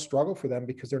a real struggle for them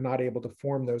because they're not able to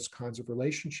form those kinds of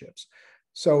relationships.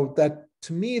 So that,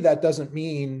 to me, that doesn't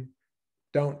mean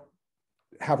don't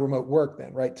have remote work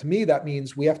then, right? To me, that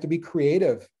means we have to be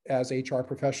creative as HR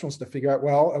professionals to figure out,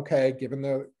 well, okay, given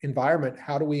the environment,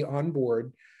 how do we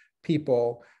onboard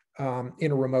people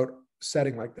in a remote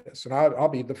setting like this? And I'll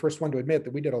be the first one to admit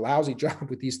that we did a lousy job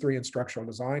with these 3 instructional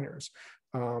designers.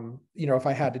 If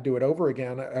I had to do it over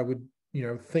again, I would,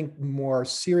 think more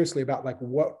seriously about like,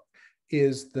 what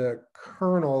is the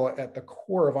kernel at the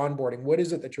core of onboarding? What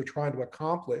is it that you're trying to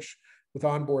accomplish with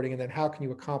onboarding? And then how can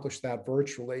you accomplish that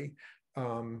virtually?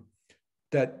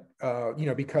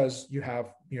 Because you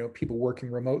have, people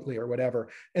working remotely or whatever.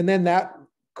 And then that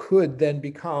could then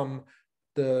become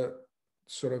the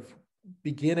sort of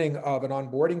beginning of an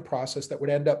onboarding process that would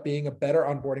end up being a better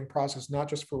onboarding process, not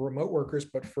just for remote workers,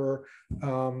 but for,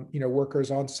 workers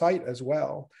on site as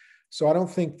well. So I don't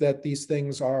think that these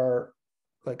things are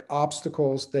like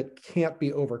obstacles that can't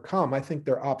be overcome. I think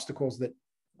they're obstacles that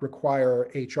require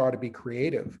HR to be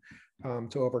creative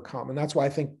to overcome. And that's why I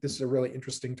think this is a really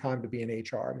interesting time to be in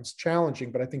HR. I mean, it's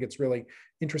challenging, but I think it's really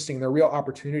interesting. There are real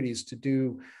opportunities to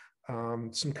do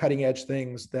some cutting edge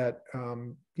things that,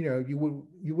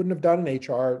 you wouldn't have done in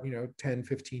HR, 10,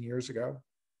 15 years ago.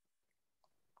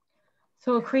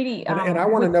 So Akriti, and I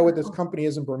want to know what this company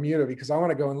is in Bermuda, because I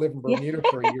want to go and live in Bermuda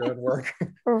for a year and work.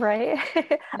 Right.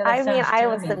 I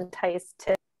was enticed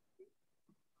to.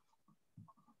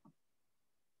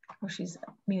 Oh, she's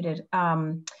muted.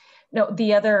 No,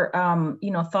 the other,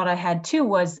 thought I had too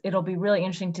was it'll be really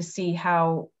interesting to see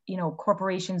how,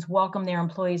 corporations welcome their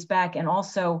employees back, and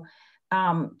also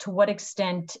to what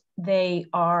extent they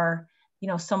are,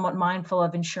 somewhat mindful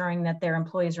of ensuring that their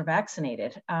employees are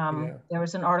vaccinated. There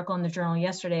was an article in the Journal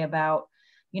yesterday about,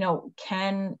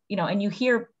 and you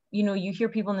hear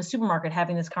people in the supermarket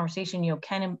having this conversation,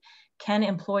 can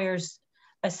employers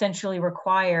essentially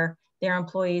require their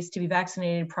employees to be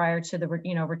vaccinated prior to the,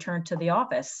 return to the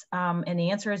office? And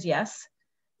the answer is yes.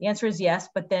 The answer is yes,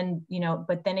 but then,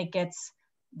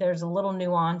 there's a little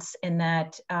nuance in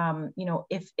that,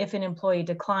 if an employee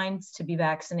declines to be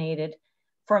vaccinated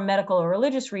for a medical or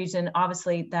religious reason,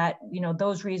 obviously that,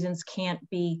 those reasons can't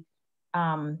be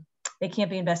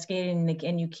investigated,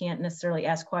 and you can't necessarily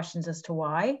ask questions as to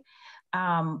why.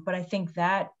 But I think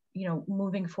that,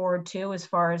 moving forward too, as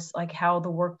far as like how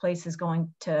the workplace is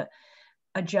going to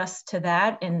adjust to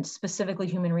that, and specifically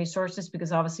human resources,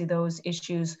 because obviously those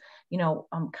issues,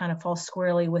 kind of fall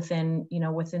squarely within,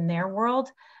 within their world,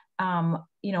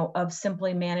 of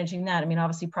simply managing that. I mean,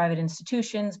 obviously private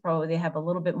institutions, probably they have a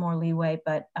little bit more leeway,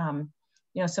 but,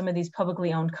 some of these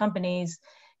publicly owned companies,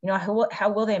 how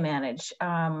will they manage?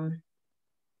 I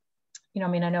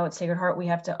know at Sacred Heart, we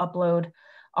have to upload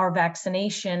our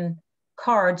vaccination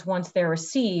cards once they're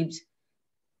received,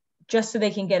 just so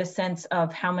they can get a sense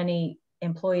of how many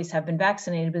employees have been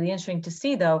vaccinated. But it'll be interesting to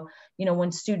see, though,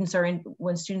 when students are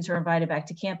invited back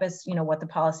to campus, what the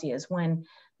policy is. When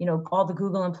all the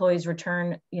Google employees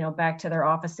return, back to their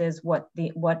offices, what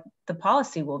the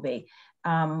policy will be.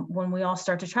 When we all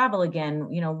start to travel again,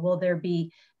 will there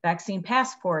be vaccine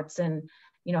passports, and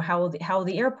how will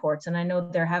the airports? And I know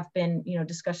there have been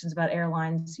discussions about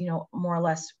airlines, more or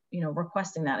less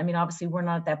requesting that. I mean, obviously we're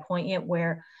not at that point yet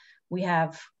where we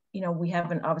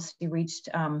haven't obviously reached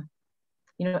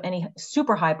any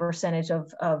super high percentage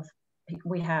of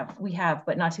we have,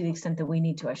 but not to the extent that we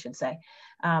need to, I should say,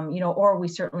 or we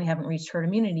certainly haven't reached herd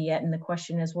immunity yet. And the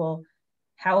question is, well,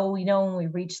 how will we know when we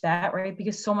reach that, right?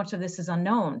 Because so much of this is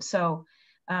unknown. So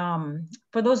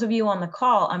for those of you on the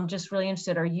call, I'm just really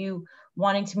interested, are you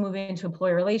wanting to move into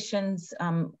employee relations,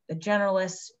 a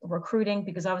generalist, recruiting,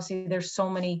 because obviously there's so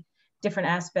many different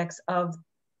aspects of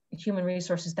human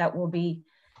resources that will be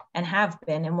and have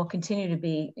been and will continue to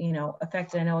be,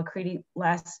 affected. I know Akriti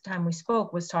last time we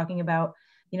spoke was talking about,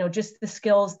 just the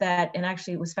skills that, and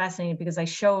actually it was fascinating because I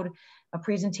showed a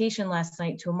presentation last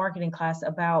night to a marketing class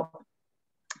about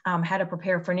how to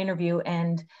prepare for an interview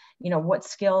and, what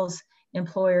skills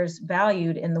employers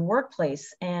valued in the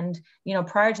workplace. And,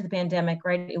 prior to the pandemic,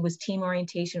 right, it was team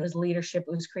orientation, it was leadership,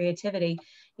 it was creativity.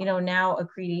 Now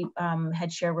Akriti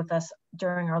had shared with us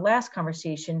during our last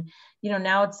conversation,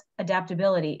 now it's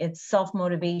adaptability, it's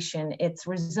self-motivation, it's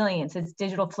resilience, it's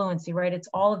digital fluency, right? It's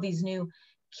all of these new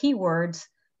keywords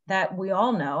that we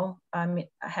all know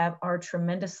are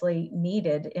tremendously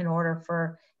needed in order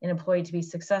for an employee to be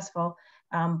successful.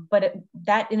 But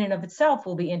that in and of itself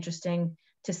will be interesting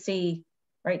to see,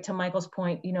 right? To Michael's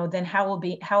point, then how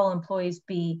will employees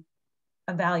be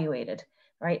evaluated,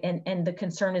 right? And the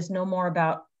concern is no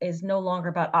longer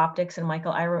about optics. And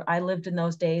Michael, I lived in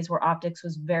those days where optics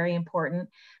was very important.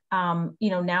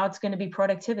 Now it's going to be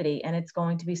productivity, and it's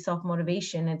going to be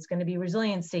self-motivation, it's going to be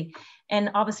resiliency. And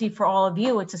obviously for all of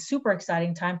you, it's a super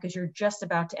exciting time because you're just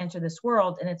about to enter this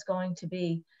world, and it's going to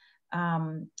be,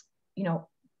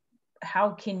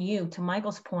 how can you, to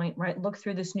Michael's point, right, look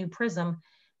through this new prism,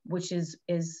 which is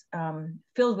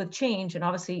filled with change, and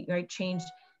obviously, right, change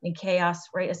and chaos,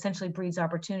 right, essentially breeds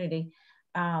opportunity.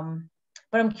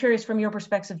 But I'm curious from your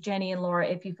perspective, Jenny and Laura,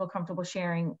 if you feel comfortable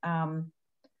sharing,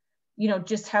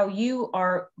 just how you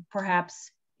are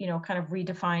perhaps, kind of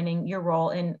redefining your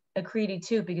role, and Akriti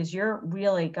too, because you're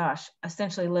really,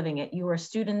 essentially living it. You were a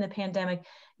student in the pandemic,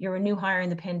 you're a new hire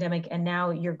in the pandemic, and now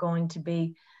you're going to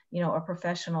be, a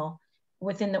professional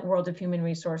within the world of human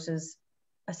resources,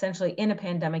 essentially in a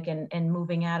pandemic and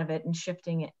moving out of it and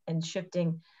shifting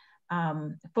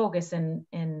focus.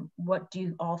 And what do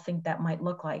you all think that might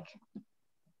look like?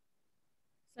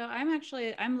 So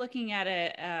I'm looking at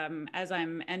it as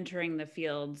I'm entering the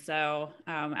field. So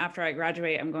after I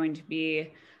graduate, I'm going to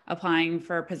be applying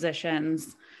for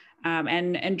positions.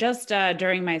 And just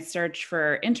during my search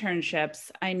for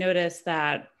internships, I noticed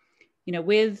that,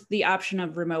 with the option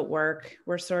of remote work,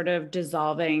 we're sort of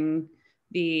dissolving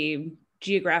the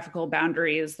geographical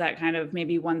boundaries that kind of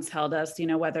maybe once held us,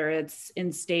 whether it's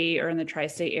in state or in the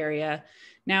tri-state area.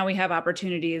 Now we have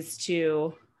opportunities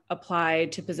to apply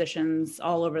to positions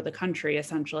all over the country,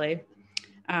 essentially.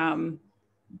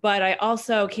 But I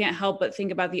also can't help but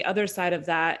think about the other side of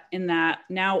that, in that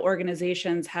now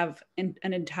organizations have an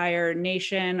entire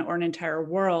nation or an entire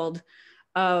world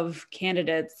of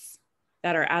candidates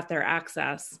that are at their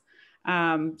access.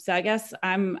 So I guess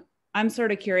I'm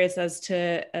sort of curious as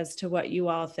to what you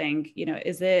all think.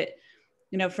 Is it,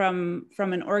 from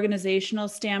an organizational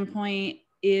standpoint,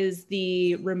 is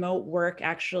the remote work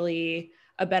actually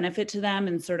a benefit to them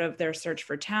in sort of their search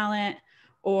for talent,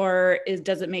 or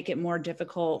does it make it more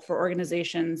difficult for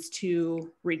organizations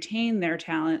to retain their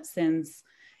talent, since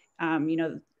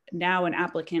now an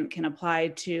applicant can apply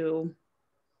to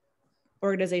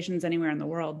organizations anywhere in the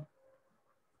world?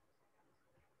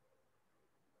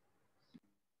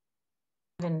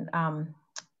 And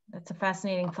that's a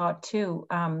fascinating thought too,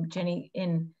 Jenny.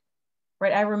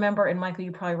 I remember, and Michael,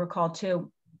 you probably recall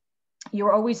too, you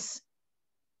were always,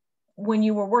 when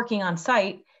you were working on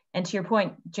site, and to your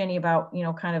point, Jenny, about,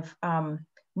 kind of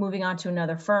moving on to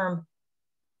another firm,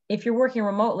 if you're working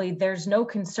remotely, there's no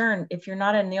concern. If you're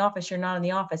not in the office, you're not in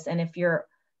the office. And if you're,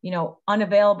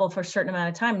 unavailable for a certain amount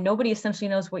of time, nobody essentially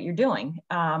knows what you're doing.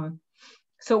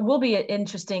 So it will be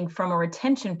interesting from a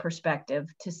retention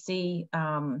perspective to see,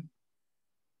 how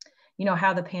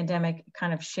the pandemic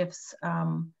kind of shifts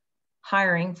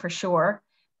hiring for sure,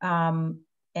 and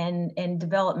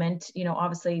development,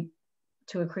 obviously,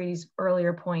 to Akriti's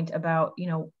earlier point about,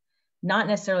 not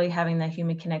necessarily having that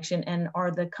human connection, and are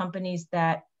the companies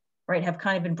that, right, have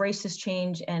kind of embraced this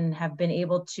change and have been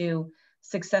able to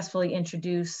successfully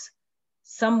introduce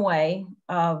some way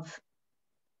of,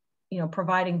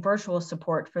 providing virtual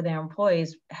support for their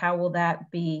employees. How will that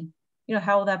be,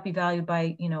 valued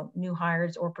by, new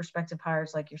hires or prospective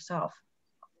hires like yourself?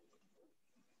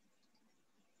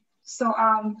 So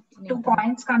 2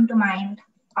 points come to mind.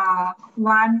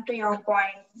 One, to your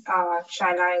point,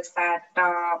 Shaila, is that,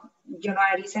 I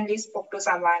recently spoke to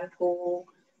someone who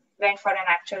went for an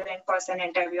actual in-person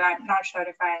interview. I'm not sure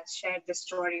if I shared this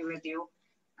story with you,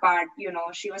 but,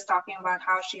 she was talking about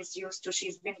how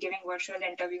she's been giving virtual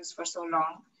interviews for so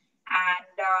long.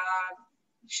 And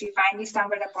she finally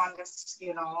stumbled upon this,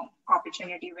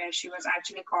 opportunity where she was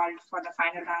actually called for the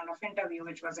final round of interview,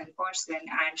 which was in person.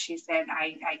 And she said,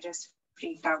 I just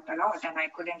freaked out a lot, and I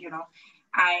couldn't,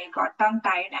 I got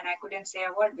tongue-tied and I couldn't say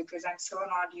a word because I'm so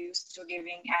not used to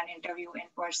giving an interview in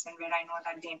person where I know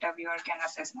that the interviewer can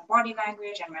assess my body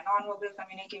language and my non-verbal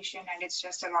communication, and it's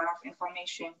just a lot of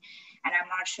information. And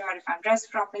I'm not sure if I'm dressed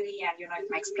properly and,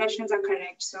 if my expressions are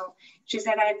correct. So she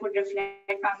said I could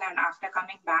reflect on that after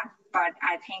coming back. But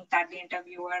I think that the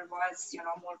interviewer was,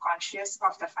 more conscious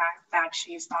of the fact that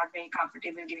she's not very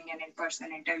comfortable giving an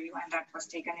in-person interview, and that was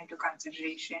taken into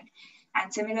consideration. And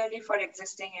similarly for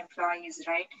existing employees,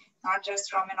 right? Not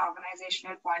just from an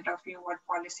organizational point of view, what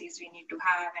policies we need to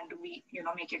have, and do we,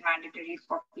 make it mandatory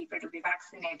for people to be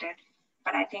vaccinated.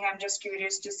 But I think I'm just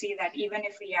curious to see that even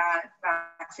if we are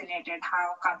vaccinated,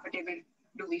 how comfortable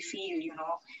do we feel,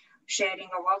 sharing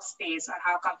a workspace, or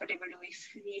how comfortable do we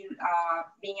feel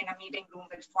being in a meeting room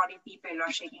with 40 people or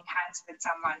shaking hands with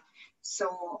someone.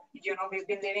 So, we've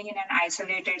been living in an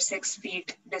isolated 6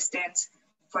 feet distance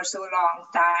for so long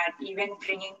that even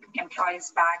bringing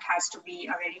employees back has to be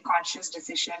a very conscious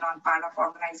decision on part of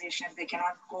organizations. They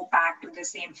cannot go back to the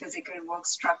same physical work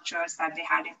structures that they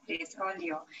had in place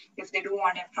earlier if they do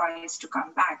want employees to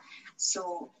come back.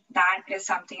 So that is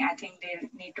something I think they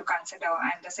need to consider.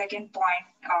 And the second point,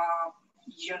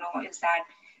 is that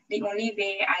the only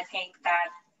way I think that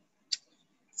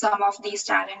some of these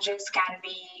challenges can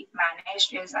be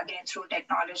managed is again through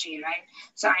technology, right?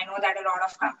 So I know that a lot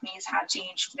of companies have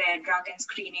changed their drug and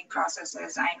screening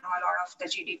processes. I know a lot of the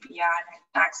GDPR and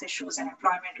tax issues and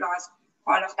employment laws,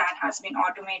 all of that has been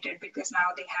automated because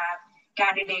now they have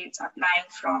candidates applying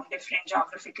from different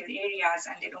geographical areas,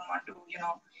 and they don't want to,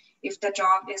 if the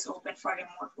job is open for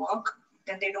remote work,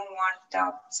 then they don't want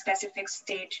any specific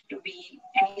state to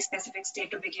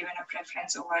be given a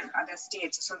preference over other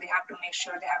states. So they have to make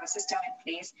sure they have a system in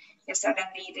place if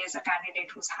suddenly there's a candidate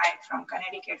who's hired from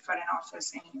Connecticut for an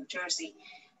office in New Jersey.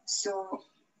 So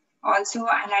also,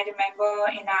 and I remember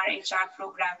in our HR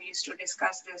program, we used to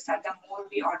discuss this, that the more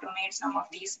we automate some of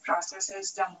these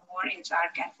processes, the more HR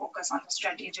can focus on the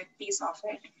strategic piece of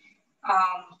it.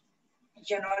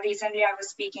 Recently I was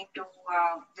speaking to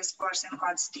this person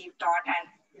called Steve Todd,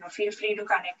 and feel free to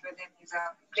connect with him. He's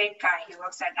a great guy. He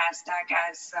works at NASDAQ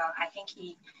as I think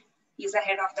he's the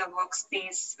head of the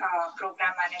workspace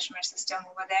program management system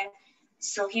over there.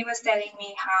 So he was telling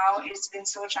me how it's been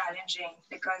so challenging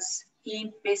because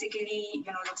he basically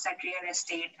looks at real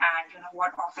estate and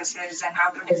what offices and how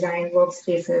to design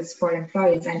workspaces for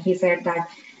employees. And he said that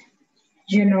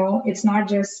it's not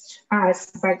just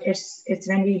us, but it's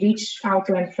when we reach out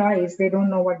to employees, they don't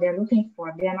know what they're looking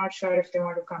for. They're not sure if they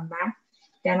want to come back.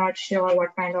 They're not sure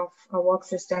what kind of a work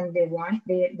system they want.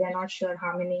 They're not sure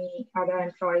how many other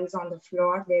employees on the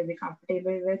floor they'll be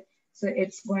comfortable with. So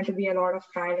it's going to be a lot of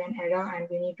trial and error, and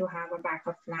we need to have a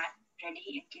backup plan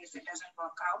ready in case it doesn't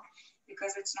work out,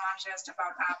 because it's not just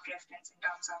about our preference in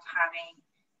terms of having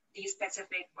these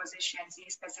specific positions,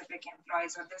 these specific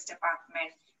employees of this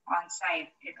department on site.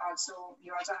 We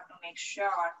also have to make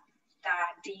sure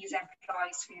that these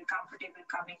employees feel comfortable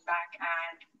coming back,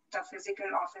 and the physical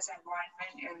office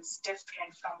environment is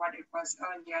different from what it was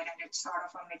earlier, and it's sort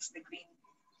of a mix between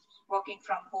working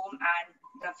from home and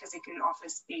the physical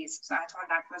office space. So I thought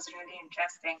that was really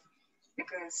interesting,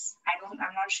 because I'm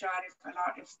not sure if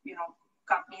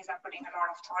companies are putting a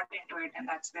lot of thought into it, and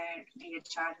that's where the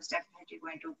HR is definitely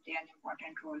going to play an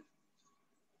important role.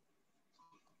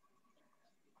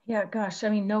 Yeah, gosh, I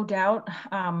mean, no doubt,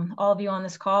 all of you on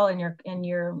this call and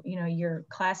your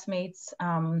classmates,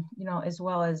 as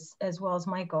well as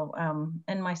Michael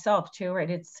and myself too, right?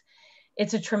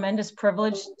 It's a tremendous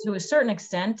privilege to a certain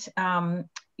extent,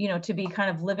 to be kind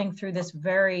of living through this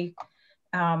very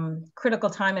critical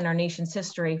time in our nation's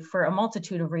history for a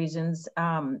multitude of reasons,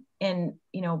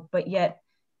 but yet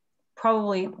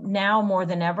probably now more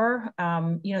than ever,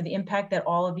 the impact that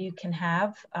all of you can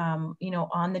have,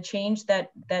 on the change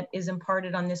that is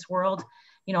imparted on this world,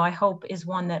 I hope is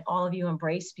one that all of you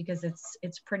embrace, because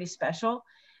it's pretty special.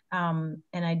 And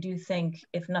I do think,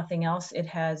 if nothing else, it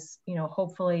has,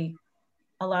 hopefully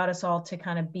allowed us all to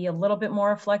kind of be a little bit more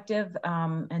reflective.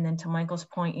 And then to Michael's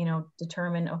point,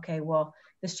 determine, okay, well,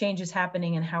 this change is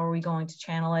happening, and how are we going to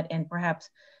channel it? And perhaps,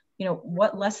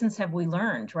 what lessons have we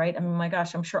learned, right? I mean, my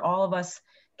gosh, I'm sure all of us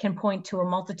can point to a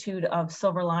multitude of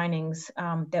silver linings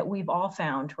that we've all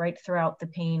found, right, throughout the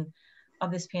pain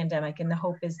of this pandemic. And the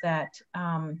hope is that,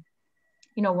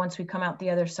 once we come out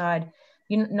the other side,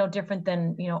 no different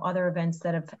than, other events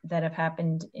that have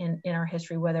happened in our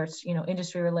history, whether it's,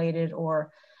 industry related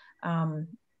or,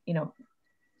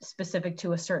 specific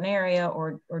to a certain area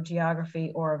or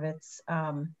geography, or if it's,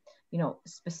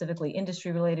 specifically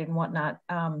industry related and whatnot.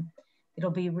 It'll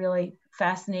be really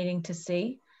fascinating to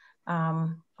see.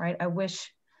 right?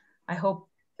 I hope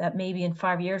that maybe in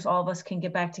 5 years, all of us can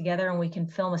get back together and we can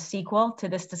film a sequel to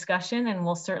this discussion, and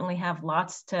we'll certainly have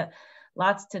lots to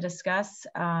discuss.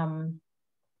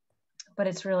 But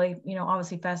it's really,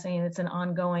 obviously fascinating. It's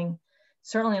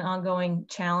certainly an ongoing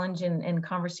challenge and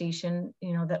conversation,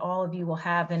 that all of you will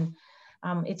have. And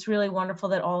it's really wonderful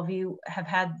that all of you have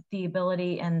had the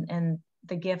ability and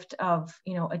the gift of,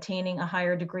 attaining a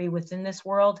higher degree within this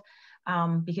world,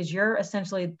 because you're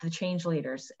essentially the change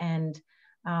leaders. And,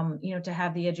 to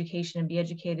have the education and be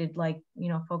educated like,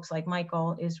 folks like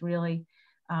Michael is really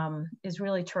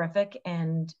terrific.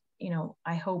 And,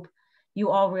 I hope you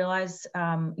all realize,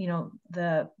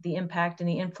 the impact and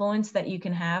the influence that you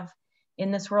can have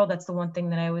in this world. That's the one thing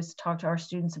that I always talk to our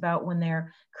students about when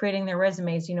they're creating their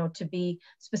resumes, to be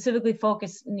specifically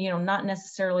focused, not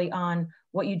necessarily on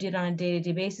what you did on a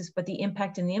day-to-day basis, but the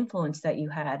impact and the influence that you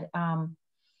had.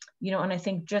 And I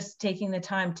think just taking the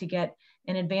time to get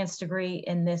an advanced degree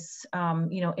in this,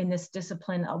 in this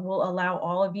discipline will allow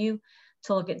all of you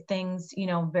to look at things,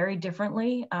 very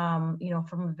differently, from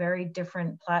a very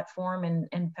different platform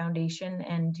and foundation.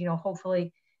 And,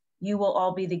 hopefully you will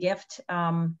all be the gift,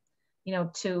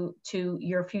 to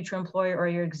your future employer or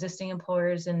your existing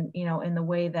employers, and, in the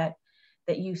way that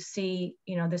you see,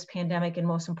 this pandemic, and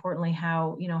most importantly,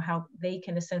 how they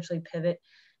can essentially pivot,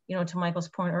 to Michael's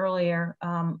point earlier,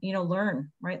 learn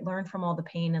from all the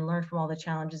pain and learn from all the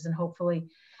challenges, and hopefully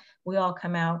we all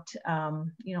come out,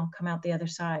 come out the other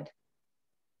side.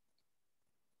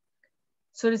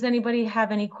 So does anybody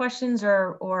have any questions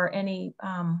or any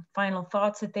final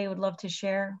thoughts that they would love to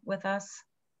share with us?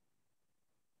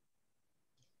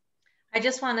 I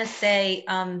just want to say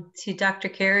to Dr.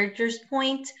 Carriger's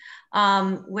point,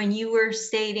 when you were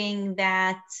stating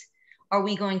that, are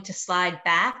we going to slide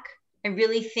back? I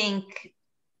really think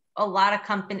a lot of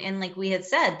companies, and like we had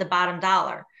said, the bottom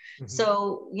dollar. Mm-hmm.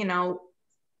 So,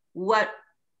 what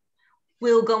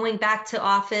will going back to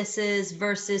offices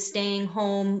versus staying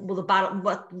home, what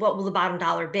will the bottom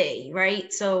dollar be,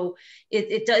 right? So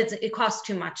it costs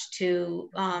too much to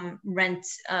rent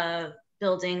a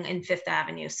building in Fifth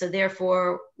Avenue. So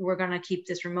therefore, we're going to keep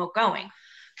this remote going.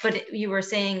 But you were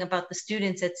saying about the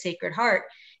students at Sacred Heart,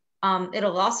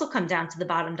 it'll also come down to the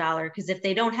bottom dollar, because if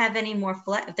they don't have any more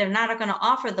flex, if they're not going to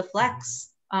offer the flex,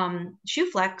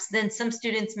 shoe flex, then some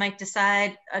students might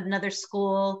decide another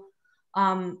school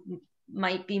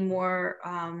might be more,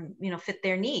 fit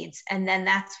their needs. And then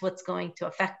that's what's going to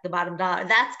affect the bottom dollar.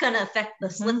 That's going to affect the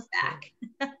slip back.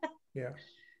 Yeah.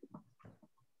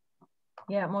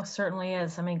 Yeah, it most certainly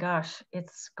is. I mean, gosh,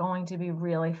 it's going to be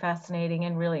really fascinating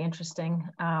and really interesting,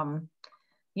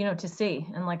 to see.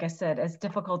 And like I said, as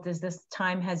difficult as this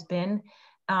time has been,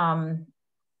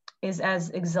 is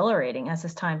as exhilarating as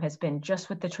this time has been, just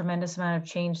with the tremendous amount of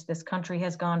change this country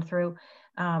has gone through.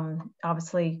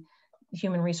 Obviously,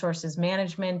 human resources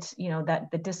management, that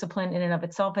the discipline in and of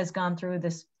itself has gone through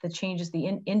this, the changes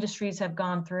the industries have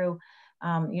gone through,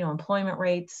 employment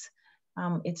rates.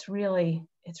 It's really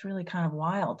kind of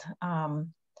wild.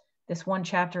 This one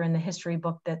chapter in the history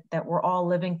book that we're all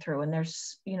living through, and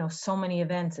there's, so many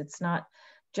events. It's not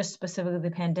just specifically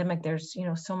the pandemic. There's,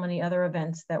 so many other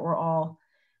events that we're all,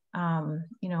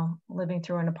 living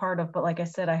through and a part of. But like I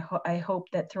said, I hope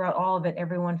that throughout all of it,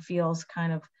 everyone feels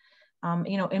kind of,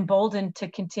 emboldened to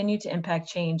continue to impact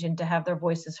change and to have their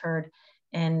voices heard,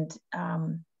 and,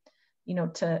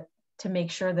 to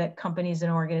make sure that companies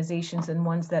and organizations, and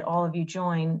ones that all of you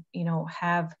join,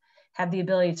 have the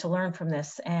ability to learn from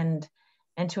this and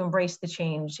to embrace the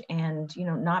change, and,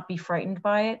 not be frightened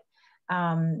by it,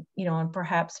 and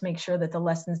perhaps make sure that the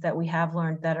lessons that we have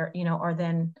learned that are,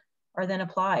 are then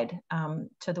applied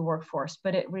to the workforce.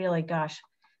 But it really, gosh,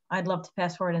 I'd love to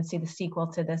fast forward and see the sequel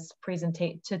to this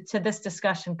presentation, to this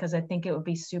discussion, because I think it would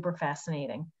be super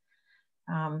fascinating.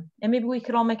 And maybe we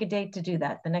could all make a date to do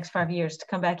that the next 5 years, to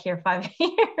come back here 5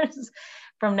 years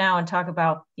from now and talk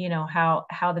about,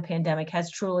 how the pandemic has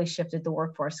truly shifted the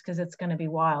workforce, because it's going to be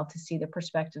wild to see the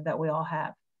perspective that we all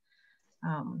have.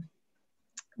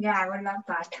 Yeah, I would love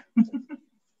that.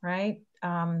 Right.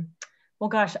 Well,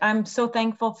 gosh, I'm so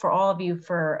thankful for all of you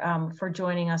for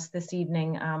joining us this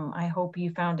evening. I hope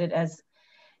you found it as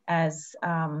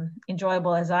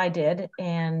enjoyable as I did.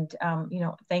 And,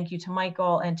 thank you to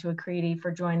Michael and to Akriti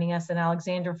for joining us, and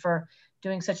Alexandra for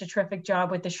doing such a terrific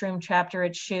job with the Shroom chapter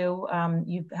at SHU.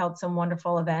 You've held some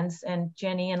wonderful events. And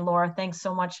Jenny and Laura, thanks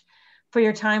so much for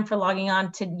your time, for logging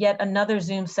on to yet another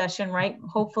Zoom session, right?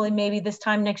 Hopefully, maybe this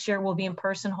time next year, we'll be in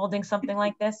person holding something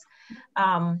like this.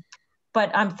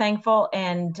 But I'm thankful,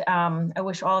 and I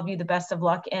wish all of you the best of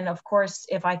luck. And of course,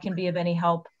 if I can be of any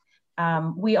help,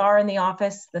 We are in the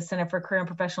office, the Center for Career and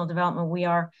Professional Development. We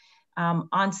are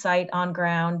on site, on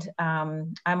ground.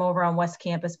 I'm over on West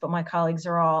Campus, but my colleagues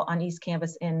are all on East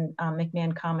Campus in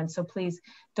McMahon Commons. So please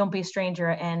don't be a stranger.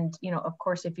 And, you know, of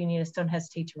course, if you need us, don't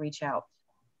hesitate to reach out.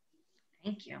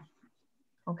 Thank you.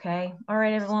 Okay. All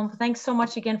right, everyone. Thanks so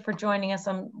much again for joining us.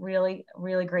 I'm really,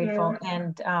 really grateful. Yeah.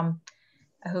 And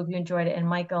I hope you enjoyed it. And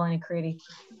Michael and Akriti,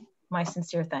 my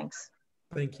sincere thanks.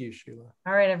 Thank you, Sheila.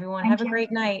 All right, everyone. Have a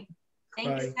great night.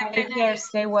 Thanks. Take care.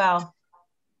 Stay well.